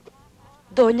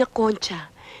 Doña Concha,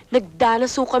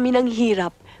 nagdanas ho kami ng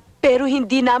hirap, pero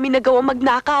hindi namin nagawang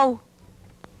magnakaw.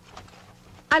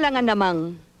 Alangan namang,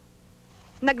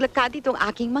 naglakad itong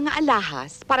aking mga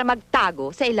alahas para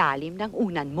magtago sa ilalim ng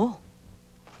unan mo.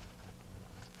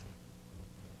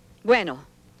 Bueno,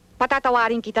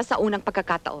 patatawarin kita sa unang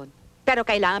pagkakataon. Pero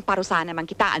kailangan parusahan naman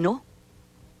kita, ano?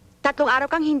 3 araw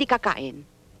kang hindi kakain.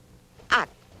 At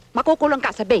makukulong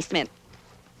ka sa basement.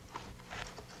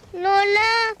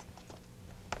 Lola,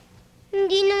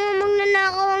 hindi naman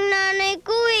magnanakaw ang nanay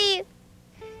ko eh.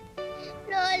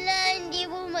 Lola, hindi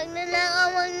po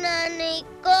magnanakaw ang nanay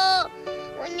ko.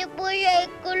 Huwag niyo po siya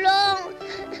ikulong.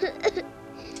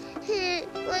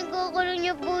 Huwag kukulong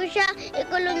niyo po siya.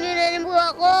 Ikulong niyo na rin po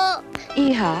ako.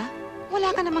 Iha,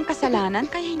 wala ka namang kasalanan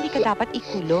kaya hindi ka dapat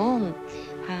ikulong.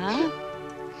 Ha?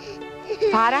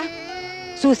 Para?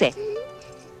 Susi.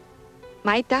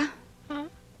 Maita?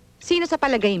 Sino sa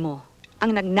palagay mo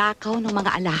ang nagnakaw ng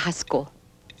mga alahas ko?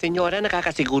 Senyora,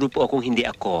 nakakasiguro po akong hindi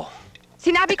ako.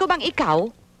 Sinabi ko bang ikaw?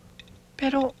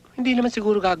 Pero hindi naman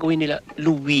siguro gagawin nila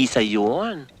Luisa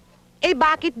yon. Eh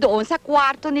bakit doon sa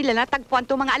kwarto nila natagpuan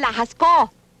itong mga alahas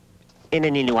ko? Eh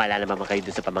naniniwala naman kayo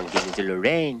doon sa pamangkin ni si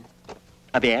Lorraine.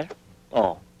 Aber?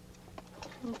 Oh.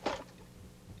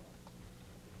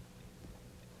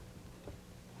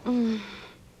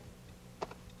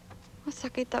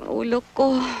 Masakit ang ulo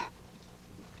ko.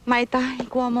 Maita,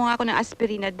 ikuha mo nga ako ng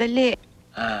aspirina. Dali.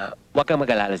 Huwag kang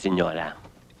mag-alala, senyora.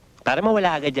 Para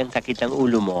mawala agad yung sakit ng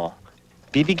ulo mo,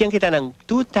 bibigyan kita ng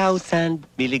 2,000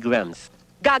 milligrams.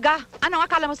 Gaga, anong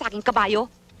akala mo sa akin, kabayo?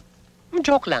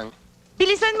 Joke lang.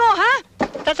 Bilisan mo, ha?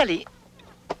 Tatali.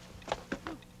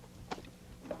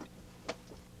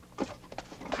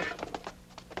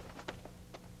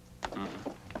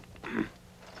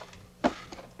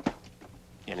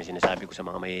 Yan ang sinasabi ko sa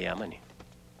mga mayayaman eh.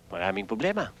 Maraming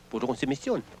problema. Puro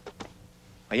konsumisyon.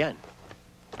 Ayan.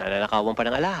 Nananakawan pa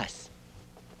ng alahas.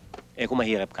 Eh kung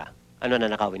mahirap ka, ano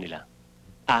nanakawin nila?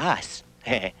 Ahas.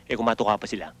 Eh kung matuka pa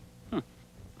sila.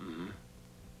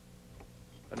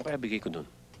 Ano kaya bigay ko dun?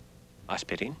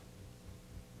 Aspirin?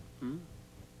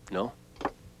 No?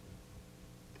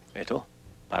 Eto,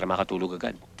 para makatulog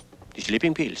agad. The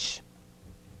sleeping pills.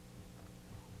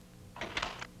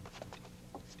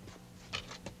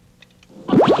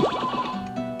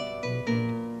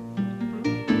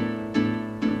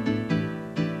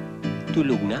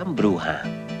 Tulog na ang bruha.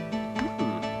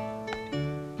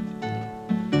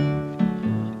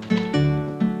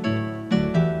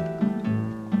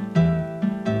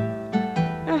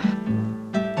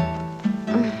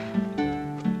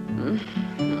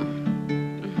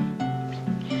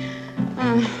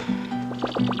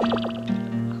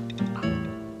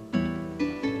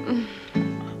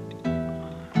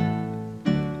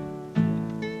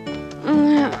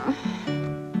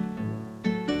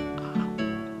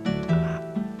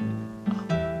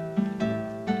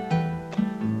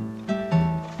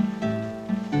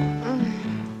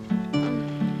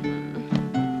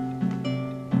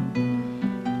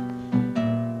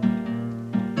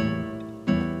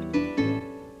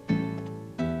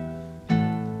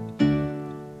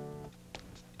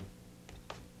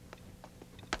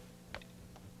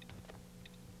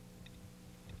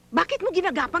 Bakit mo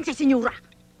ginagapang sa senyora?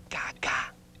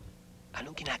 Gaga.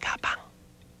 Anong ginagapang?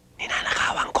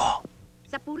 Ninanakawan ko.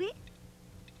 Sa puri?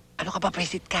 Ano ka ba,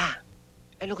 presit ka?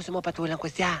 Ano gusto mo patulang ko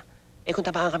siya? Eh kung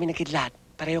tabangan kami ng kidlat,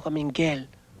 pareho kaming gel.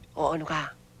 O ano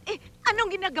ka? Eh,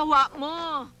 anong ginagawa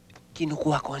mo?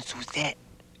 Kinukuha ko ang susi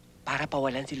para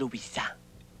pawalan si Luisa.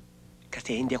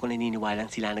 Kasi hindi ako naniniwalang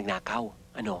sila nagnakaw.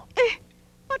 Ano? Eh,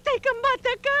 patay kang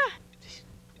bata ka!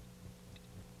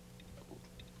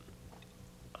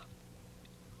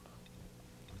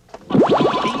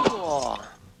 Bingo!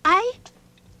 Ay,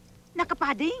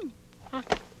 nakapading.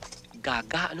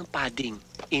 Gaga, anong padding?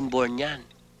 Inborn yan.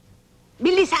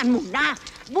 Bilisan mo na.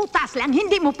 Butas lang,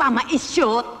 hindi mo pa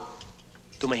ma-shoot.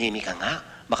 Tumahimik ka nga.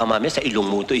 Baka mamaya sa ilong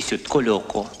mo ito ishoot ko,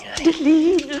 loko.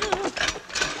 Dali na.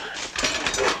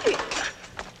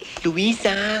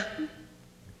 Luisa!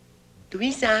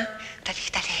 Luisa! Dali,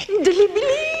 dali. Dali,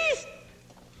 bilis!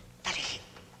 Dali.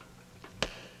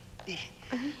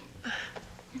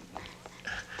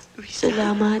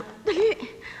 Salamat. Dali.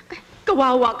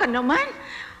 Kawawa ka naman.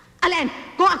 Alin,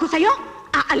 kung ako sa'yo,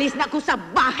 aalis na ako sa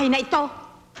bahay na ito.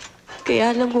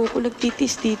 Kaya lang ako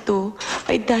nagtitis dito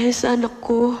ay dahil sa anak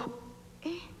ko.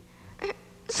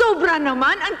 Sobra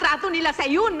naman ang trato nila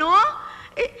sa'yo, no?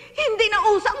 Hindi na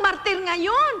usang martir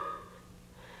ngayon.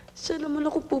 Saan naman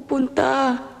ako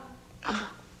pupunta?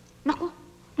 Naku,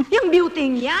 yung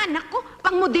beauty yan, naku,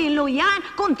 pang modelo yan,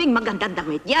 konting magandang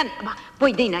damit yan, aba,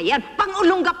 pwede na yan, pang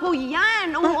ulongga po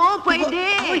yan, oo,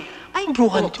 pwede. Ay,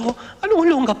 bruhan to. Anong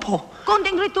ulongga po?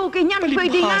 Konting ritukin yan,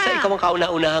 pwede na. Palibhasa, ikaw ang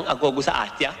kauna-unahang agogo sa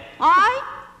Asya. Ay?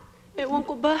 Ewan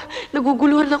ko ba,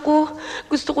 naguguluhan ako.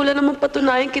 Gusto ko lang naman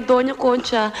patunayan kay Doña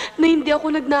Concha na hindi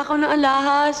ako nagnakaw ng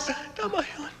alahas. Tama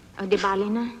yun. O, di bali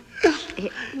na.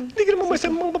 Hindi ka naman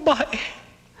masamang babae.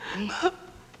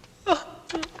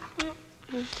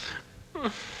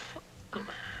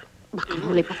 Baka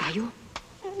mahuli pa tayo.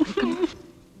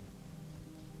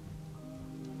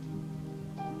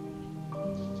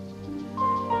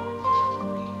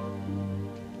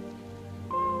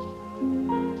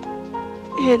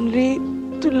 Henry,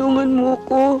 tulungan mo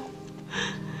ko.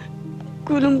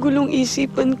 Gulong-gulong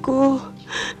isipan ko.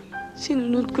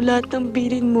 Sinunod ko lahat ng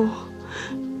bilin mo.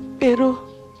 Pero,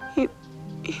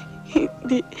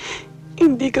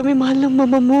 hindi kami mahal ng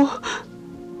mama mo.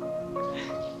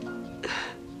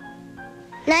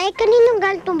 Nay, kaninong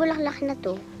galing itong bulaklak na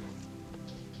to?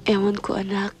 Ewan ko,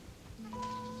 anak.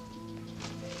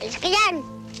 Alis ka dyan!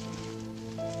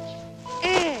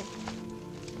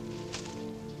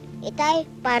 Itay,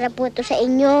 para po ito sa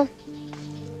inyo.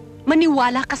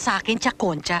 Maniwala ka sa akin, Tia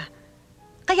Concha.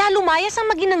 Kaya lumayas ang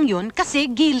maginang yun kasi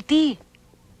guilty.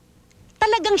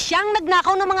 Talagang siyang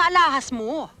nagnakaw ng mga alahas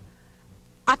mo.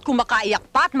 At kung makaiyak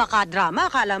pa at makadrama,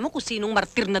 akala mo kung sinong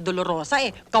martir na Dolorosa,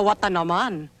 kawata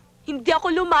naman. Hindi ako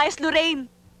lumayas, Lorraine.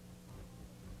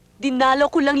 dinalaw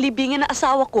ko lang libingan ng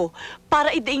asawa ko para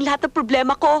idaing lahat ng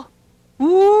problema ko.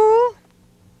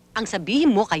 Ang sabihin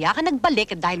mo, kaya ka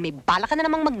nagbalik dahil may bala ka na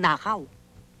namang magnakaw.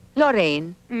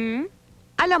 Lorraine,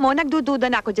 alam mo, nagdududa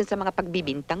na ako dyan sa mga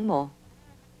pagbibintang mo.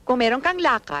 Kung meron kang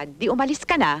lakad, di umalis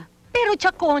ka na. Pero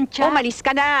Tia Concha... Umalis ka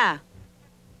na.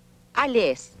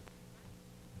 Alis.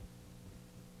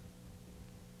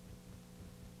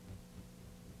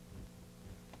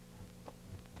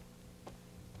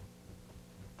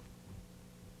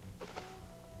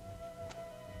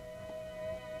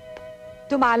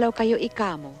 Dumalaw kayo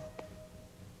ikamo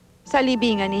sa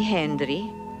libingan ni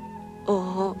Henry?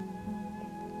 Oo.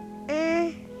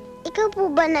 Ikaw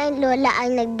po ba na lola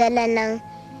ang nagdala ng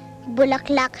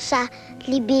bulaklak sa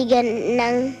libigan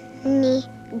ni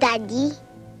Daddy?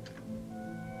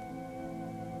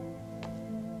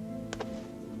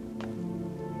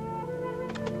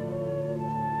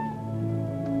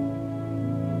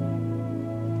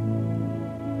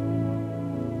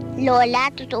 Lola,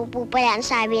 totoo po pala ang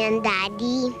sabi ng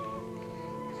Daddy.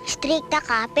 Strikta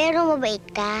ka, pero mabait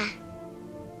ka.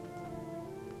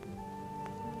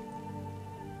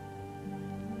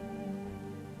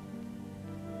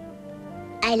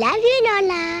 I love you,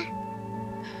 Lola.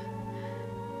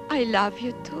 I love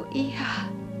you too, Iha.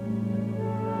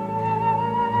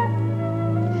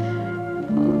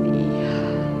 Oh, Iha.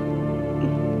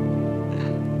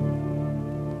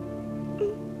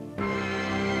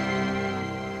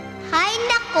 Hay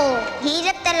nako,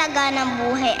 hirap talaga ng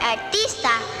buhay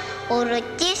artista. Puro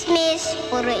chismis,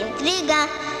 puro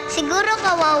intriga. Siguro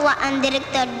kawawa ang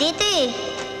direktor dito eh.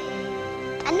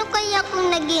 Ano kaya kung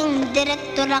naging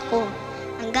direktor ako?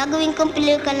 Ang gagawin kong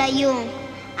pelikula yung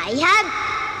I have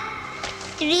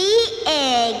 3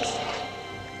 eggs.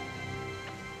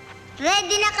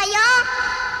 Ready na kayo?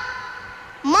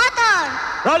 Motor!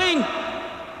 Rolling!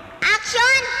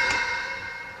 Action!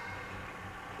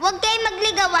 Huwag kayo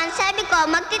magligawan. Sabi ko,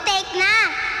 magti-take na.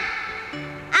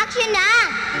 Action na!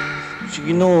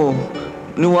 Sige no,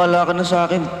 niwala ka na sa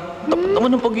akin. Tapat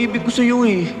naman ang pag-ibig ko sa'yo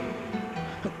eh.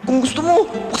 Kung gusto mo,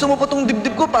 buksan mo pa tong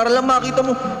dibdib ko para lang makita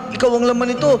mo. Ikaw ang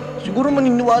laman nito. Siguro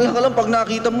maniniwala ka lang pag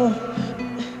nakita mo.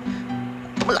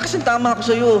 Malakas ang tama ako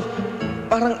sa'yo.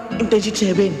 Parang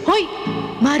Intensity 7. Hoy!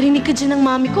 Marinig ka dyan ng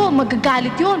mami ko.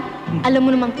 Magagalit yon. Alam mo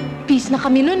namang peace na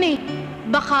kami nun eh.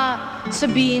 Baka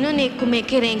sabihin nun eh,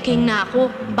 kumikirengking na ako.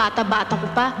 Bata-bata ko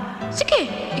pa. Sige,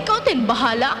 ikaw din.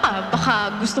 Bahala ka. Baka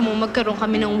gusto mo magkaroon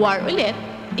kami ng war ulit.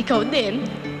 Ikaw din.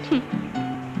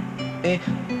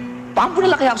 Paano po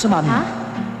nalaki ako sa mami? Ha?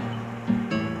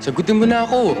 Sagutin mo na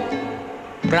ako.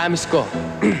 Promise ko.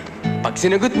 Pag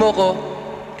sinagot mo ko,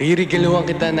 ririgaluhan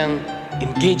kita ng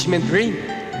engagement ring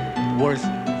worth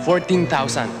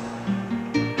 14,000.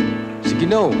 Sige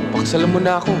no, pakasalan mo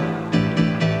na ako.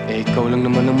 Eh, ikaw lang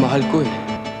naman ang mahal ko eh.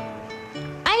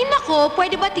 Ay nako,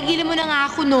 pwede ba tigilan mo na nga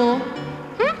ako, no?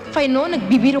 Fine no,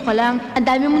 nagbibiro ka lang. Ang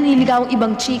dami mo nililigaw ang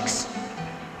ibang chicks.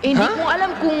 Eh, hindi ko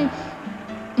alam kung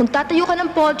magtatayo ka ng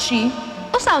poultry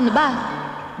o sauna ba?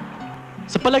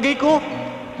 Sa palagay ko,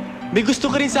 may gusto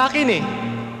ka rin sa akin eh.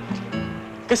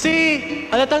 Kasi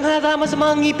halatang halata sa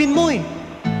mga ngipin mo eh.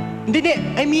 Hindi,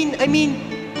 I mean,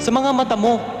 sa mga mata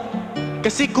mo.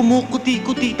 Kasi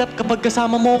kumukuti-kutitap kapag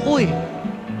kasama mo ko eh.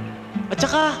 At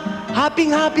saka,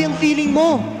 happy-happy ang feeling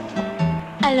mo.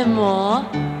 Alam mo,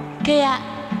 kaya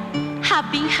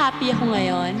happy-happy ako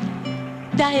ngayon.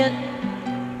 Dahil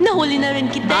nahuli na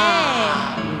rin kita eh.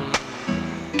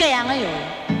 Kaya ngayon,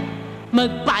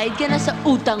 magbayad ka na sa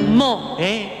utang mo.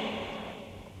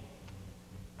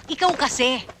 Ikaw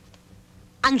kasi,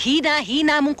 ang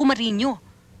hina-hina mong kumarinyo.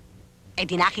 Eh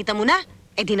di nakita mo na,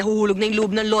 eh di nahuhulog na yung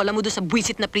loob ng lola mo doon sa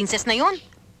buwisit na princess na yon.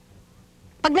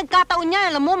 Pag nagkataon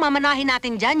niya, alam mo, mamanahin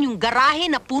natin dyan yung garahe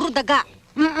na puro daga.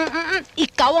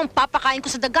 Ikaw ang papakain ko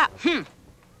sa daga.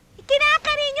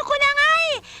 Kinakarinyo ko na nga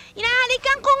eh.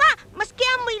 Inahalikan ko nga, maski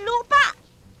amoy lupa.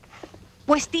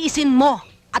 Pwes tiisin mo.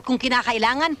 At kung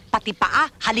kinakailangan, pati paa,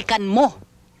 halikan mo.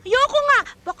 Ayoko nga,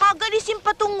 baka galisin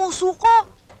pa tong nguso ko.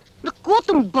 Naku,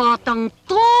 tong batang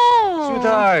to.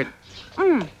 Sweetheart!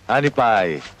 Honey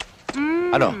pie.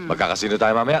 Ano, magkakasino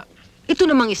tayo mamaya? Ito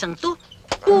namang isang to.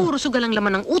 Puro sugal ang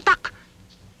laman ng utak.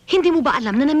 Hindi mo ba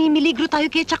alam na namimiligro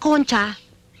tayo kay Tia Concha?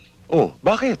 Oh,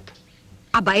 bakit?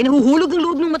 Abay, nahuhulog ang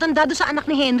loob ng matanda doon sa anak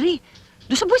ni Henry.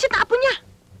 Doon sa buwisit na apo niya.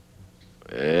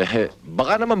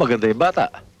 Baka naman maganda yung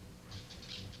bata.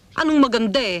 Anong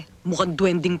maganda eh? Mukhang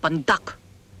duwending pandak.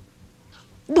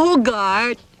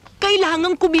 Bogart,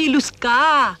 kailangang kumilos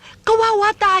ka.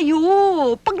 Kawawa tayo.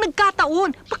 Pag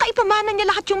nagkataon, baka ipamana niya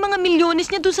lahat yung mga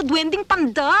milyones niya doon sa duwending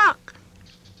pandak.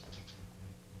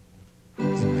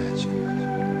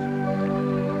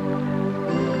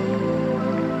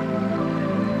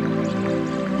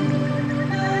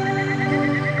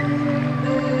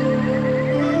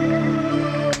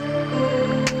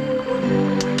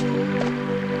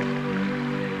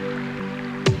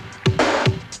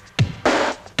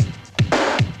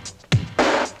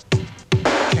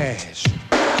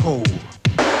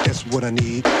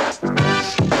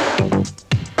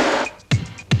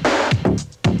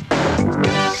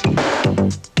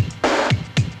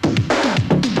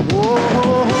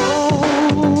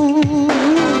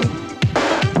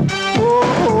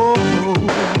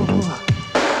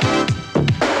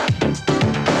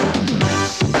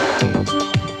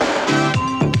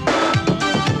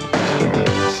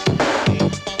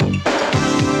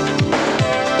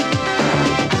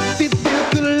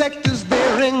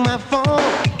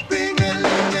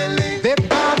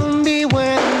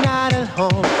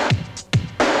 home.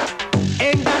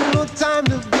 Ain't got no time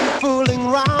to be fooling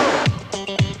around.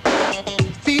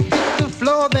 Feet hit the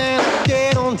floor, then I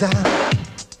get on down.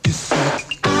 You see,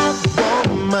 I want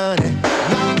money,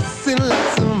 lots and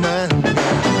lots of money.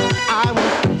 I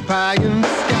want the pie in the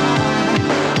sky.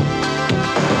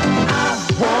 I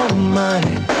want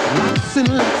money, lots and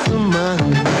lots of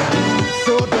money.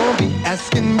 So don't be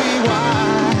asking me why.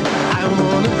 I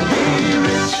wanna be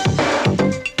rich.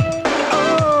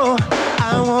 Oh,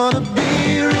 I wanna be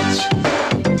rich.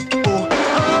 Oh,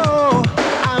 oh,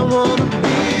 I wanna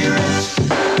be rich.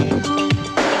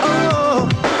 Oh,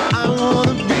 I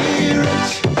wanna be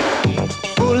rich.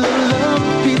 Full of love,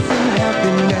 peace, and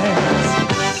happiness.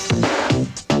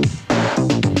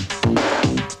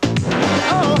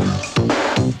 Oh,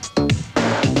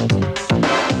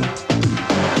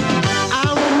 I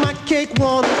want my cake,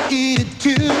 wanna eat it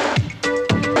too.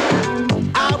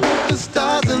 I want the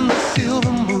stars and the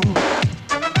silver moon.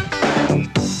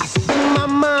 I spend my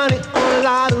money on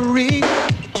lottery.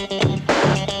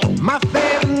 My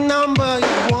favorite number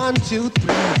is 1, 2,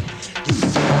 3. You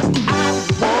see, I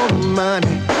want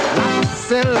money,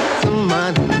 lots and lots of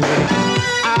money.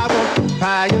 I want the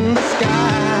pie in the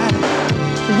sky.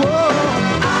 Whoa,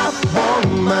 I want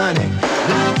money,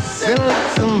 lots and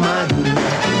lots of money.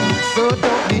 So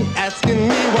don't be asking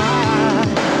me why.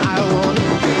 I wanna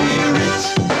be rich.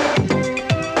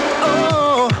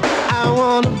 Oh, I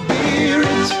wanna be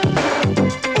rich.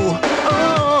 Oh,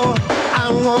 oh, I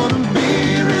wanna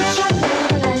be rich.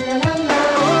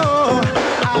 Oh,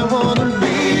 I wanna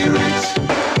be rich.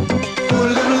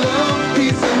 Full of love,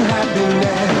 peace, and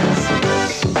happiness.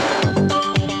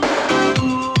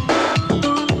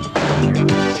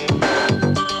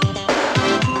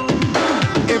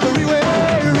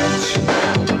 Everywhere rich.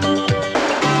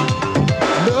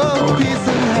 Love, peace,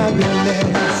 and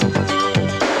happiness.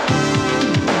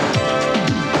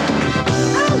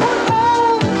 I want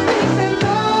all the things that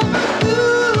lovers do.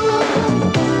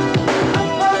 A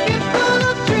pocket full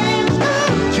of dreams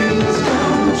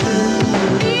come true.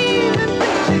 Even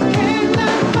things you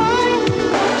cannot find.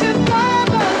 Won't you by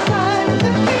my side to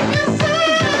keep you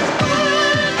satisfied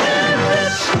and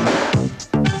rich?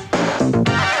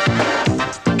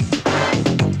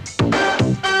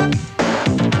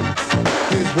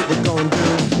 Here's what we're gonna do.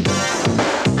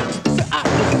 So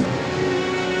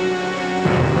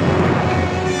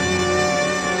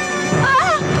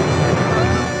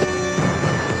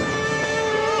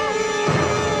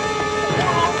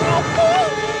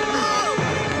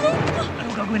Ano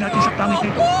gagawin natin sa pangit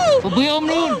nito? Pabayaan mo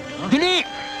na yun! Dali!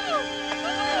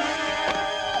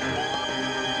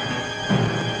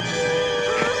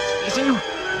 Listen nyo.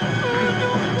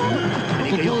 Dali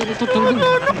kayo.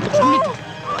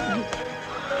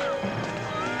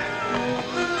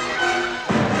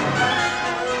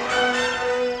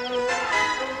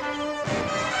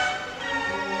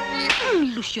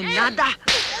 Lucianada!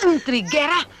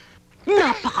 Intrigera!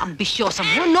 Napaka-ambisyosa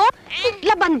mo, no?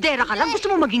 Labandera ka lang, gusto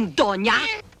mo maging donya?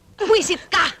 Wisit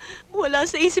ka! Wala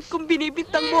sa isip kong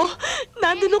binibintang mo.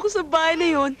 Nandun ako sa bahay na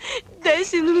yon dahil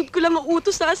sinunod ko lang ang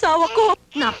utos sa asawa ko.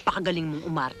 Napakagaling mong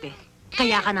umarte.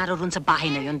 Kaya ka naroon sa bahay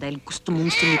na yon dahil gusto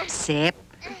mong sumipsip.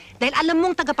 Dahil alam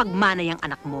mong tagapagmana yung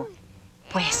anak mo.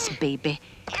 Pwes, baby,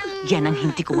 yan ang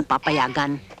hindi ko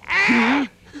mapapayagan.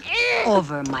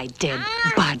 Over my dead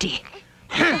body.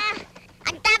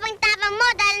 Ang tapang-tapang mo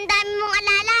dahil ang dami mong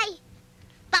alalay.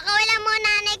 Pakawalan mo ang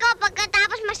nanay ko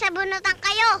pagkatapos masabunutan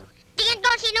kayo. Tingin ko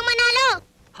sino manalo.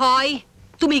 Hoy,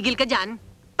 tumigil ka dyan.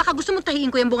 Baka gusto mong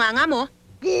tahiin ko yung bunganga mo.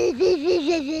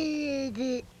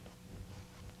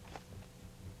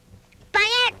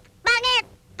 Pangit! Pangit!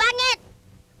 Pangit!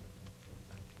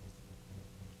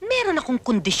 Meron akong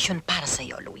kondisyon para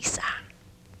sa'yo, Luisa.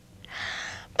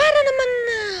 Para naman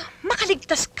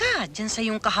makaligtas ka dyan sa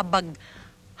iyong kahabag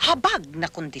na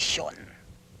kondisyon.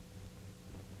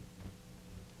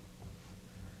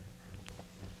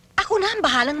 Ako na ang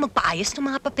bahalang magpaayos ng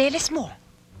mga papeles mo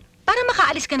para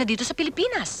makaalis ka na dito sa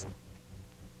Pilipinas.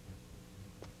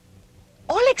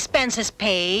 All expenses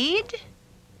paid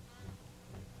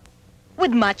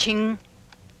with matching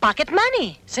pocket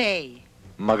money, say.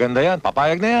 Maganda yan.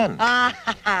 Papayag na yan.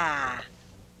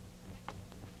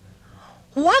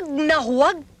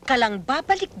 Huwag ka lang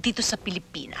babalik dito sa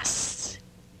Pilipinas.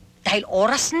 Dahil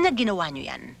oras na ginawa nyo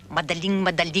yan,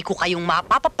 madaling-madali ko kayong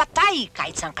mapapapatay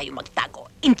kahit saan kayo magtago.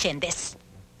 Inchendes?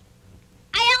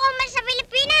 Ayoko man sa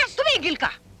Pilipinas! Tumigil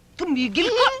ka! Tumigil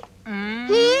ka!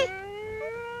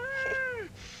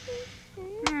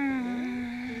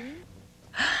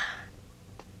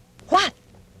 What?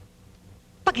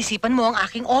 Pag-isipan mo ang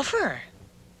aking offer.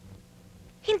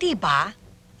 Hindi ba?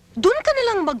 Doon ka na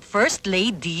lang mag-first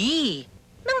lady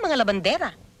ng mga labandera.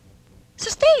 Sa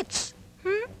States.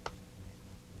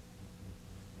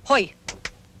 Hoy,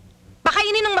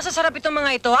 pakainin ng masasarap itong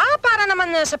mga ito, para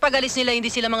naman sa pag-alis nila hindi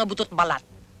sila mga butot balat.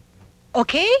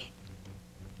 Okay?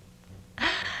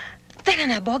 Tara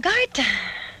na, Bogart.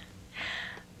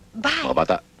 Bye. Mga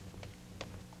bata.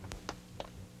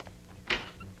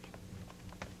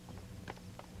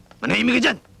 Manahimik ka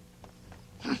dyan!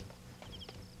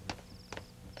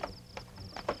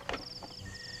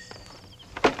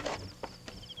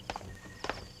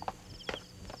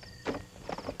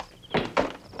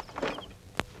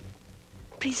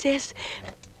 Princess,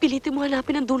 pilitin mo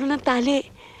hanapin ang dulo ng tali.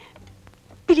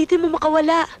 Pilitin mo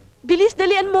makawala. Bilis,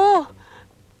 dalian mo!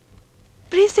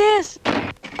 Princess!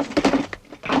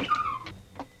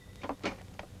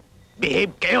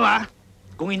 Behave kayo, ha?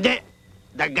 Kung hindi,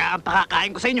 daga ang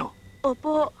pakakain ko sa inyo.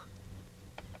 Opo.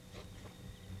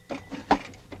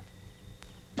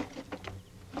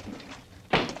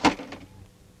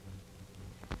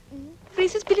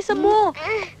 Princess, bilisan mo!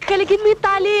 Kalagin mo yung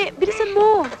tali! Bilisan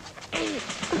mo!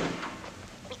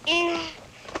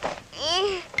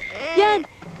 Yan!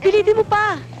 Pilitin mo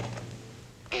pa!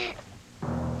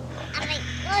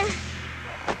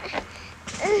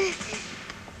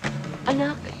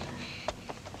 Anak.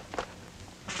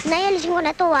 Nay, alisin ko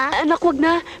na to, ha? Anak, wag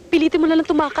na. Pilitin mo na lang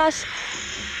tumakas.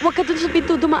 Huwag ka dun sa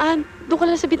pinto dumaan. Doon ka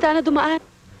lang sa bintana dumaan.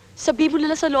 Sabihin mo na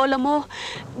lang sa lola mo.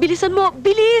 Bilisan mo!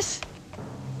 Bilis!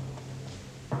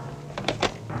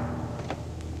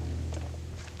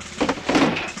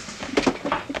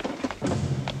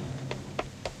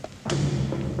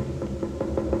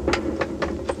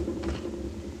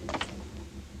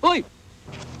 Hoy!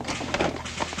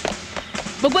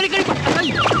 Magbalik ka rin! Aray!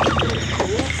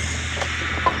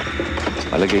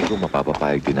 Palagay ko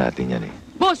mapapapayag din natin yan eh.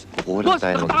 Boss! Kukuha Boss!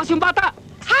 tayo ng- Nakatakas yung bata!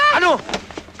 Ha? Ano?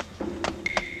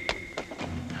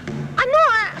 Ano?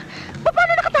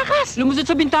 Paano nakatakas? Lumusot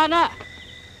sa bintana!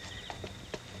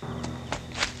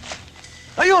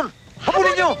 Ayun!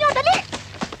 Habulin nyo! Dali!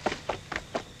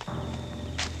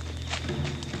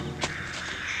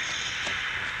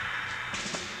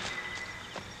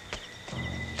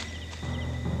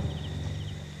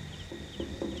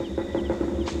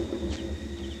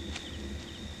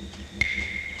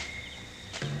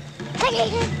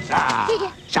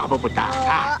 Saan ka pupunta?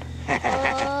 Ha?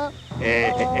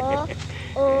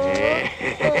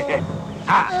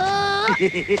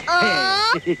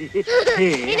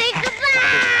 Hinay ka pa!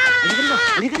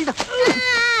 Halika rito!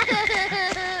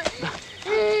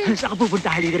 Saan ka pupunta?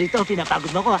 Halika rito.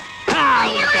 Pinapagod mo ako, ha?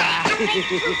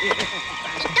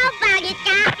 Ikaw, pagit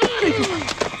ka!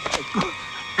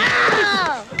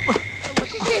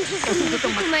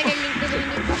 Madaling tuloy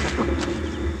nito.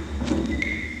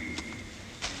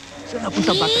 Saan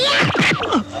napunta ba?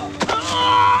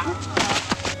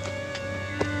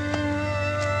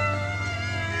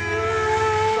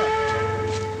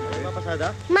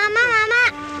 Mama!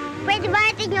 Pwede ba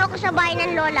hatid niyo ako sa bahay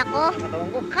ng lola ko?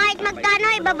 Kahit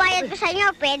magkano ibabayad ko sa inyo,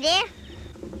 pwede?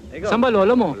 Saan ba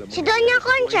lolo mo? Si Doña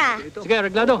Concha. Sige,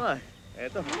 reglado.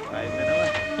 Eto, kain na naman.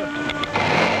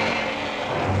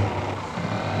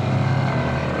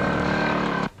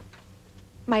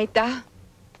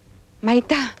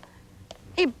 Maita,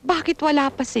 bakit wala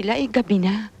pa sila? Gabi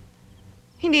na.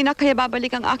 Hindi na kaya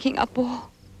babalik ang aking apo.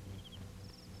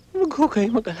 Huwag ho kayo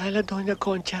mag-alala, Doña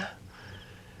Concha.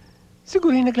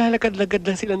 Siguro naglalakad-lagad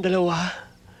lang silang dalawa.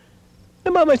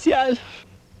 Namamasyal.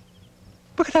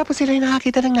 Pagkatapos sila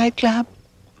nakakita ng nightclub,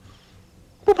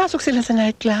 pumasok sila sa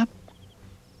nightclub.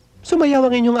 Sumayaw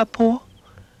ang inyong apo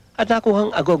at nakuhang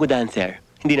agogo dancer.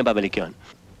 Hindi na babalik yon.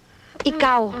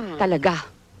 Ikaw, talaga.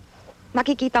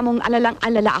 Nakikita mong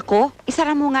alalang-alala ako?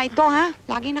 Isara mo nga ito, ha?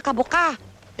 Laging nakabuka.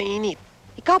 Nainit.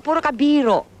 Ikaw, puro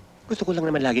kabiro. Gusto ko lang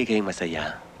naman lagi kayong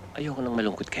masaya. Ayoko lang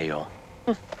malungkot kayo.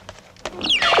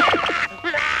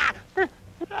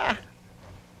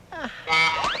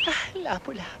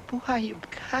 Lapo-lapo, hayop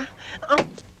ka.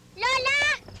 Lola!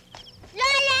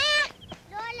 Lola!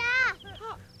 Lola!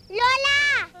 Lola!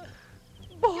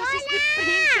 Boses ni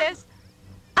Princess.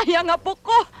 Ay, ang apo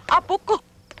ko! Apo ko!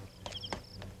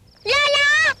 Lola!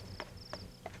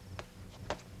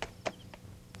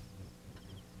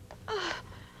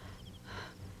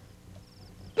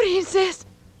 Princess!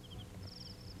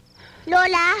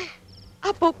 Lola!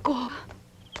 Apo ko!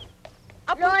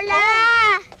 Apo Lola!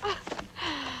 ko!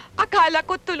 Akala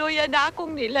ko tuluyan na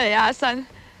akong nilayasan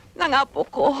ng apo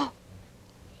ko.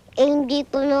 Hindi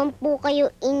ko naman po kayo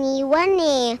iniwan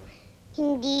eh.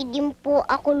 Hindi din po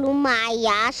ako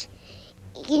lumayas.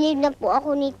 Ikinig na po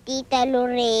ako ni Tita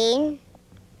Lorraine.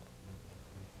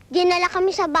 Dinala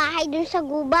kami sa bahay dun sa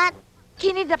gubat.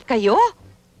 Kinidnap kayo?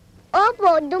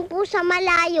 Opo, dun po sa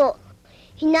malayo.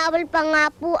 Hinawal pa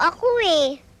nga po ako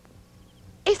eh.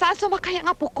 Eh, saan sumakay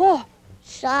ang apo ko?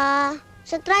 Sa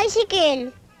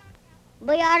tricycle.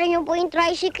 Bayaran niyo po yung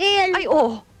tricycle. Ay,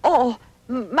 oo.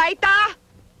 Maita!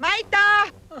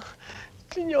 Maita!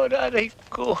 Senyora, aray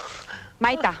ko.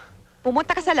 Maita,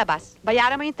 pumunta ka sa labas.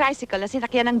 Bayaran mo yung tricycle na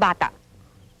sinakyan ng bata.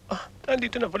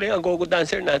 Nandito na pala yung agogo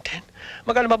dancer natin.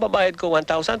 Magkano mababayad ko?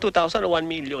 1,000, 2,000 o 1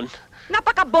 million?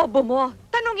 Napaka-bobo mo.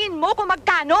 Tanungin mo kung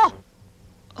magkano.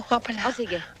 Oo nga pala. O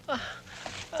sige.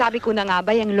 Sabi ko na nga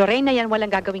ba, yung Lorraine na yan walang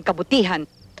gagawing kabutihan.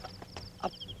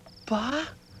 Ba?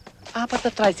 4 na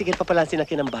tricycle pa pala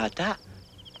sinakyan ng bata.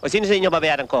 O sino sa inyo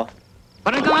babayaran ko?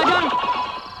 Parang ka nga dyan!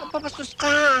 Papastos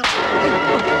ka!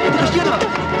 Luciano!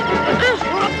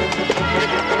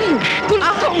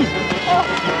 Tulong!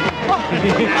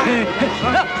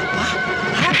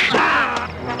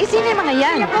 Sino yung mga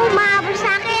yan? Sila po umahabol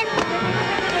sa akin.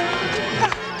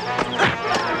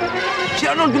 Si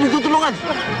Arnold, pinagtutulungan!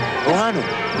 O ano?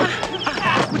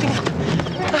 Buti nga!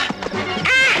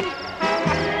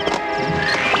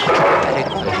 Aray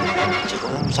ko,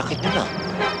 siguro sakit nyo na.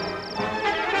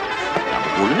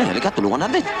 Ulo na, halika, tulungan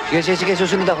natin. Sige,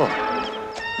 susunod ako.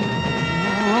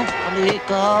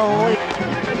 Halika, oy.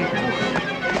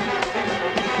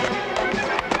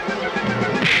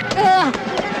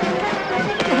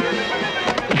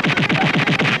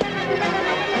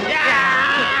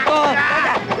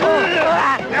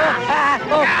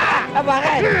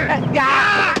 Bakit?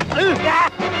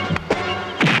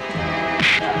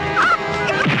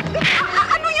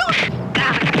 Ano yun?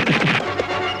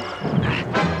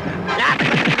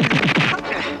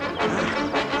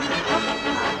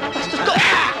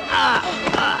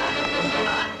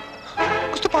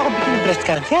 Gusto pa ako bigyan ng breast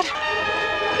cancer?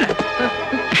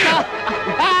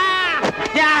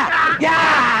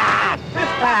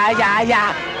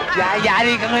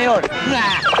 Yari ka ngayon.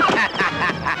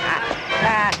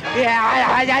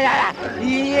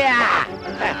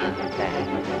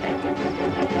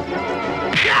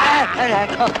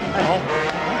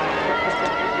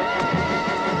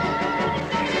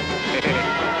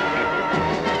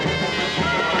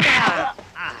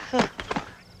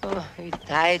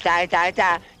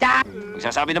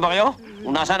 Magsasabi na ba kayo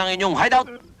kung nasaan ang inyong hideout?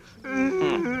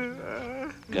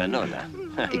 Ganon, ha?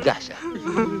 Tigas, ha?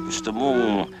 Gusto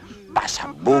mong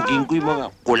pasabugin ko yung mga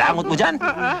kulangot mo dyan?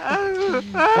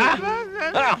 Ha?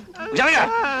 Ano? Magsabi ka!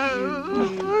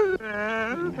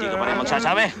 Hindi ka pa rin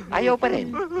magsasabi. Ayaw pa rin.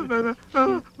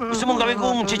 Gusto mong gawin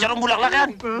kong chicharong bulaklak yan?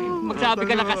 Magsabi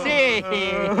ka na kasi.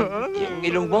 Yung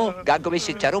ilong mo, gagawin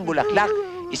si charong bulaklak.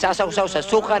 Isasawsaw sa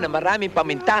suka na maraming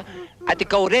paminta at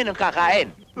ikaw rin ang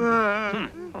kakain.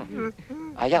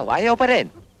 Ayaw pa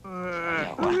rin.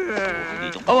 Ayaw, ha?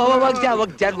 Wag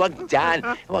dyan.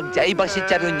 Ibang si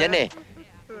charon yan eh.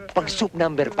 Pag soup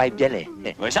number 5 yan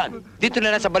eh. O, saan? Dito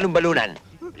na lang sa balon-balunan.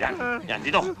 Yan,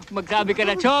 dito. Magsabi ka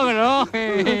na, Chong, ano?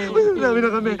 Magsasabi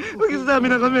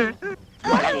na kami.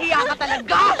 Walang hiya ka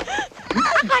talaga!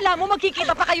 Akala mo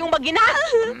magkikita pa kayong mag-ina?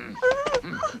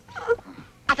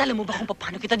 At alam mo ba kung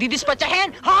paano kita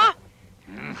didispatsahin, ha?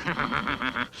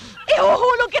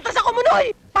 Ihuhulog kita sa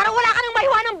kumunoy para wala ka nang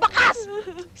mahiwa ng bakas!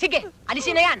 Sige,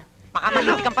 alisin na yan. Baka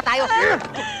mahitikan pa tayo.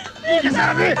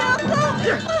 Sabi!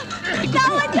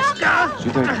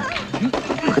 Sweetheart,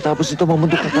 pagkatapos nito,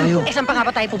 mamundok na tayo. Eh, saan pa nga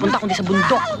ba tayo pupunta kundi sa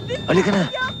bundok? Halika na.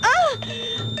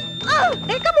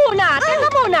 Teka muna.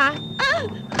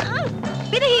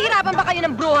 Pinahihirapan ba kayo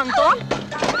ng bruhang to?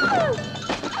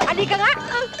 Halika nga!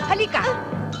 Halika!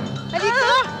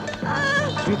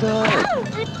 Sweetheart!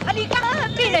 Halika!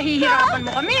 Pinahihirapan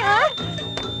mo kami, ha?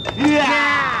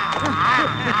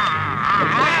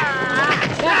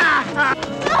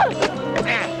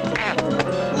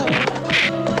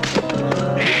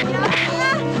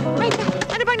 Maita,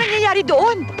 ano bang nangyayari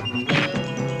doon?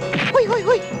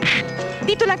 Hoy!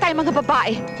 Dito lang tayo mga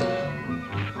babae.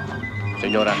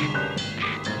 Senyora,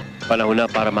 panahon na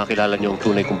para makilala niyo ang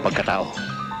tunay kong pagkatao.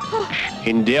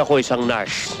 Hindi ako isang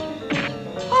nurse.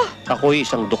 Ako'y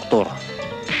isang doktor.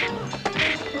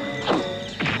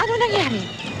 Ano nangyari?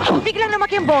 Biglang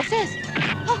lumaki ang boses.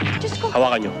 Oh, Diyos ko.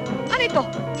 Hawakan niyo. Ano ito?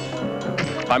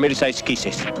 Family size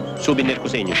kisses. Souvenir ko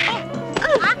sa inyo.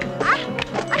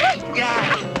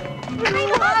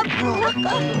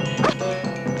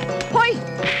 Hoy!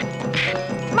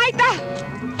 Maita!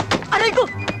 Aray ko!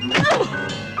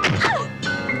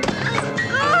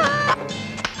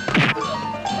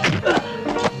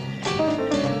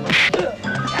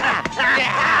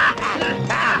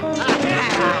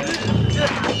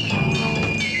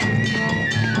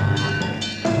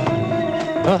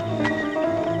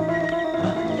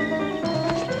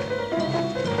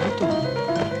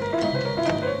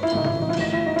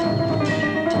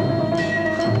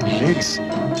 Cris.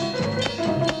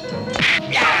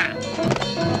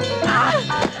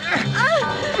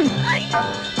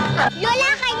 Lola,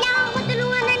 kailangan ko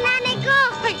tulungan ng nanay ko!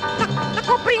 Ay,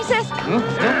 naku, princess!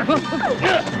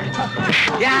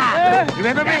 Yeah!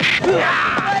 Remember me?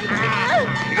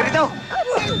 Ikaw dito!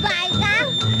 Salbay ka?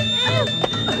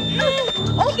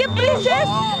 Sige, princess!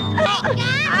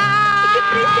 Sige,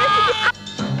 princess!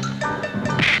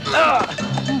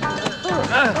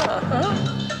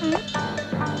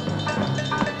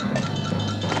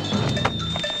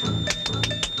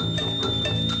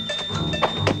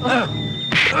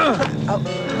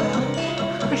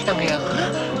 Mas nangyaya ka?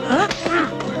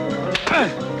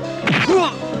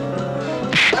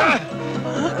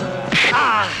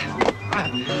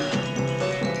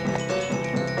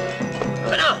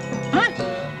 Ano?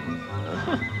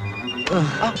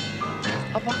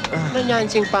 Aba,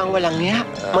 nanyansing pa ang walang niya.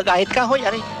 Mag-ahit ka, hoy,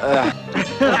 aray.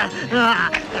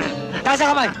 Taas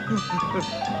ang kamay!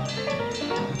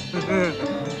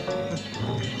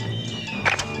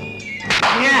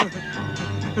 Yeah!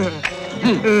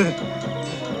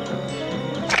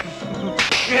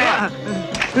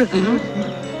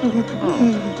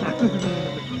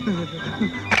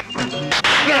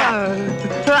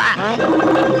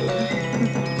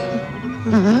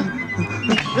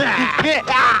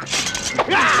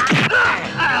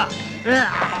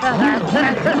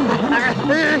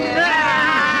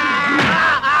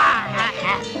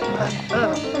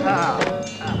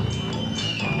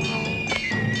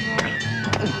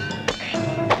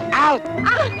 Out!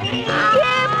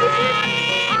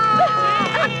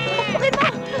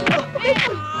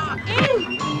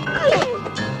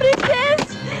 Princess!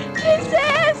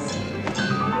 Princess!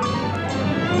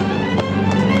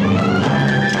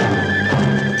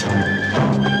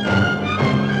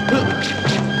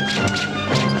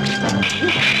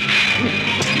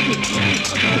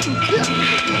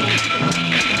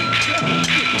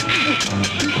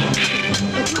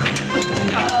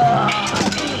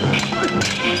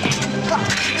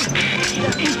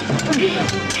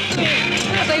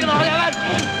 Sa'yo na kailangan!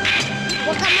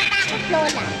 Huwag ka matakot,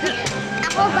 Lola.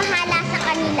 Ako bahala sa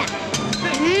kanila.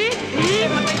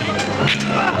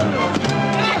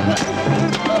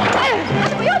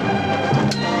 Ano ba yun?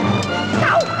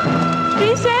 Ikaw!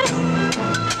 Princess!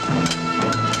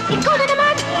 Ikaw na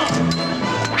naman!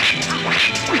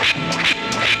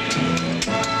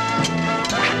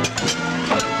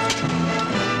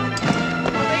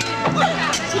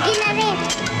 Sige na rin.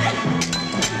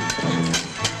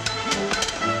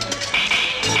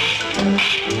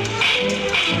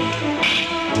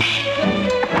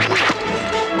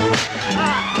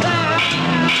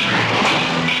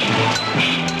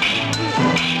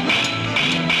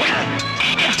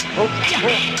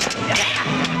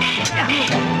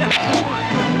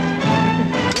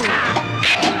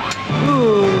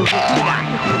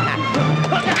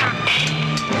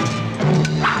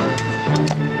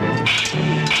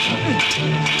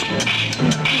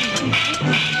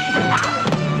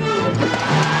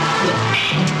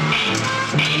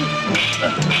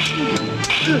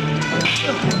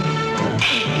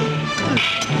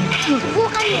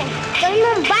 Subukan mo. Gawin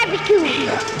mong barbecue.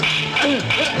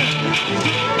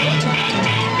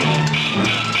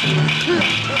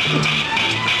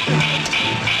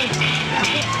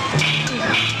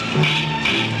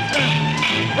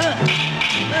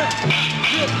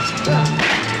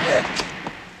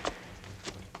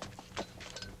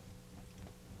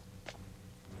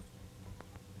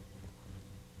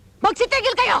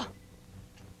 Magsitigil kayo!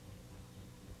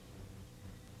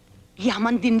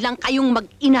 Yaman din lang kayong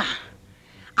mag-ina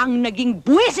ang naging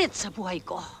buwisit sa buhay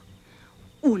ko.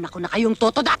 Una ko na kayong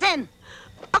totodatin!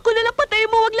 Ako na lang patay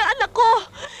mo, wag lang anak ko.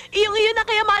 Iyong-iyo na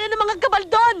kayamanan ng mga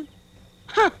gabaldon.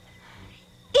 Ha?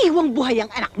 Iwang buhay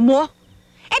ang anak mo?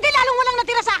 Eh di lalong walang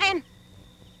natira sa akin!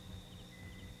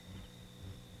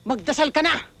 Magdasal ka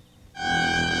na!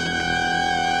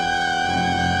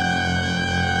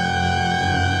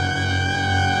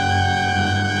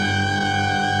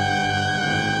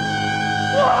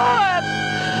 What?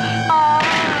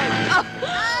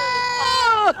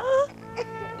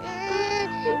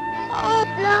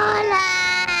 Lola!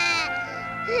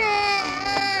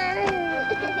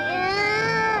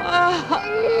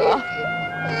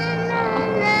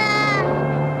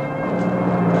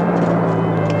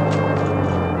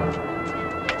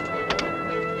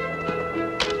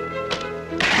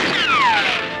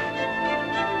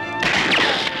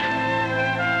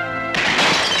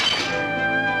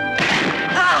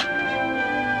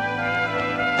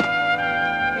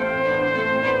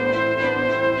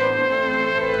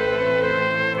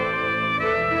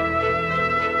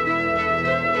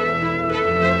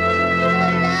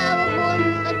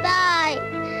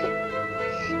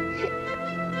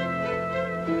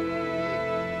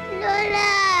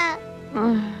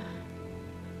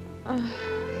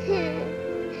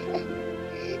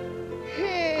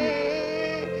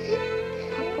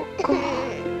 Apo ko,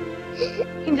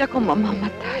 hindi ako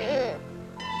mamamatay.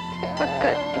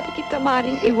 Pagkat hindi kita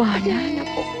maring iwanan,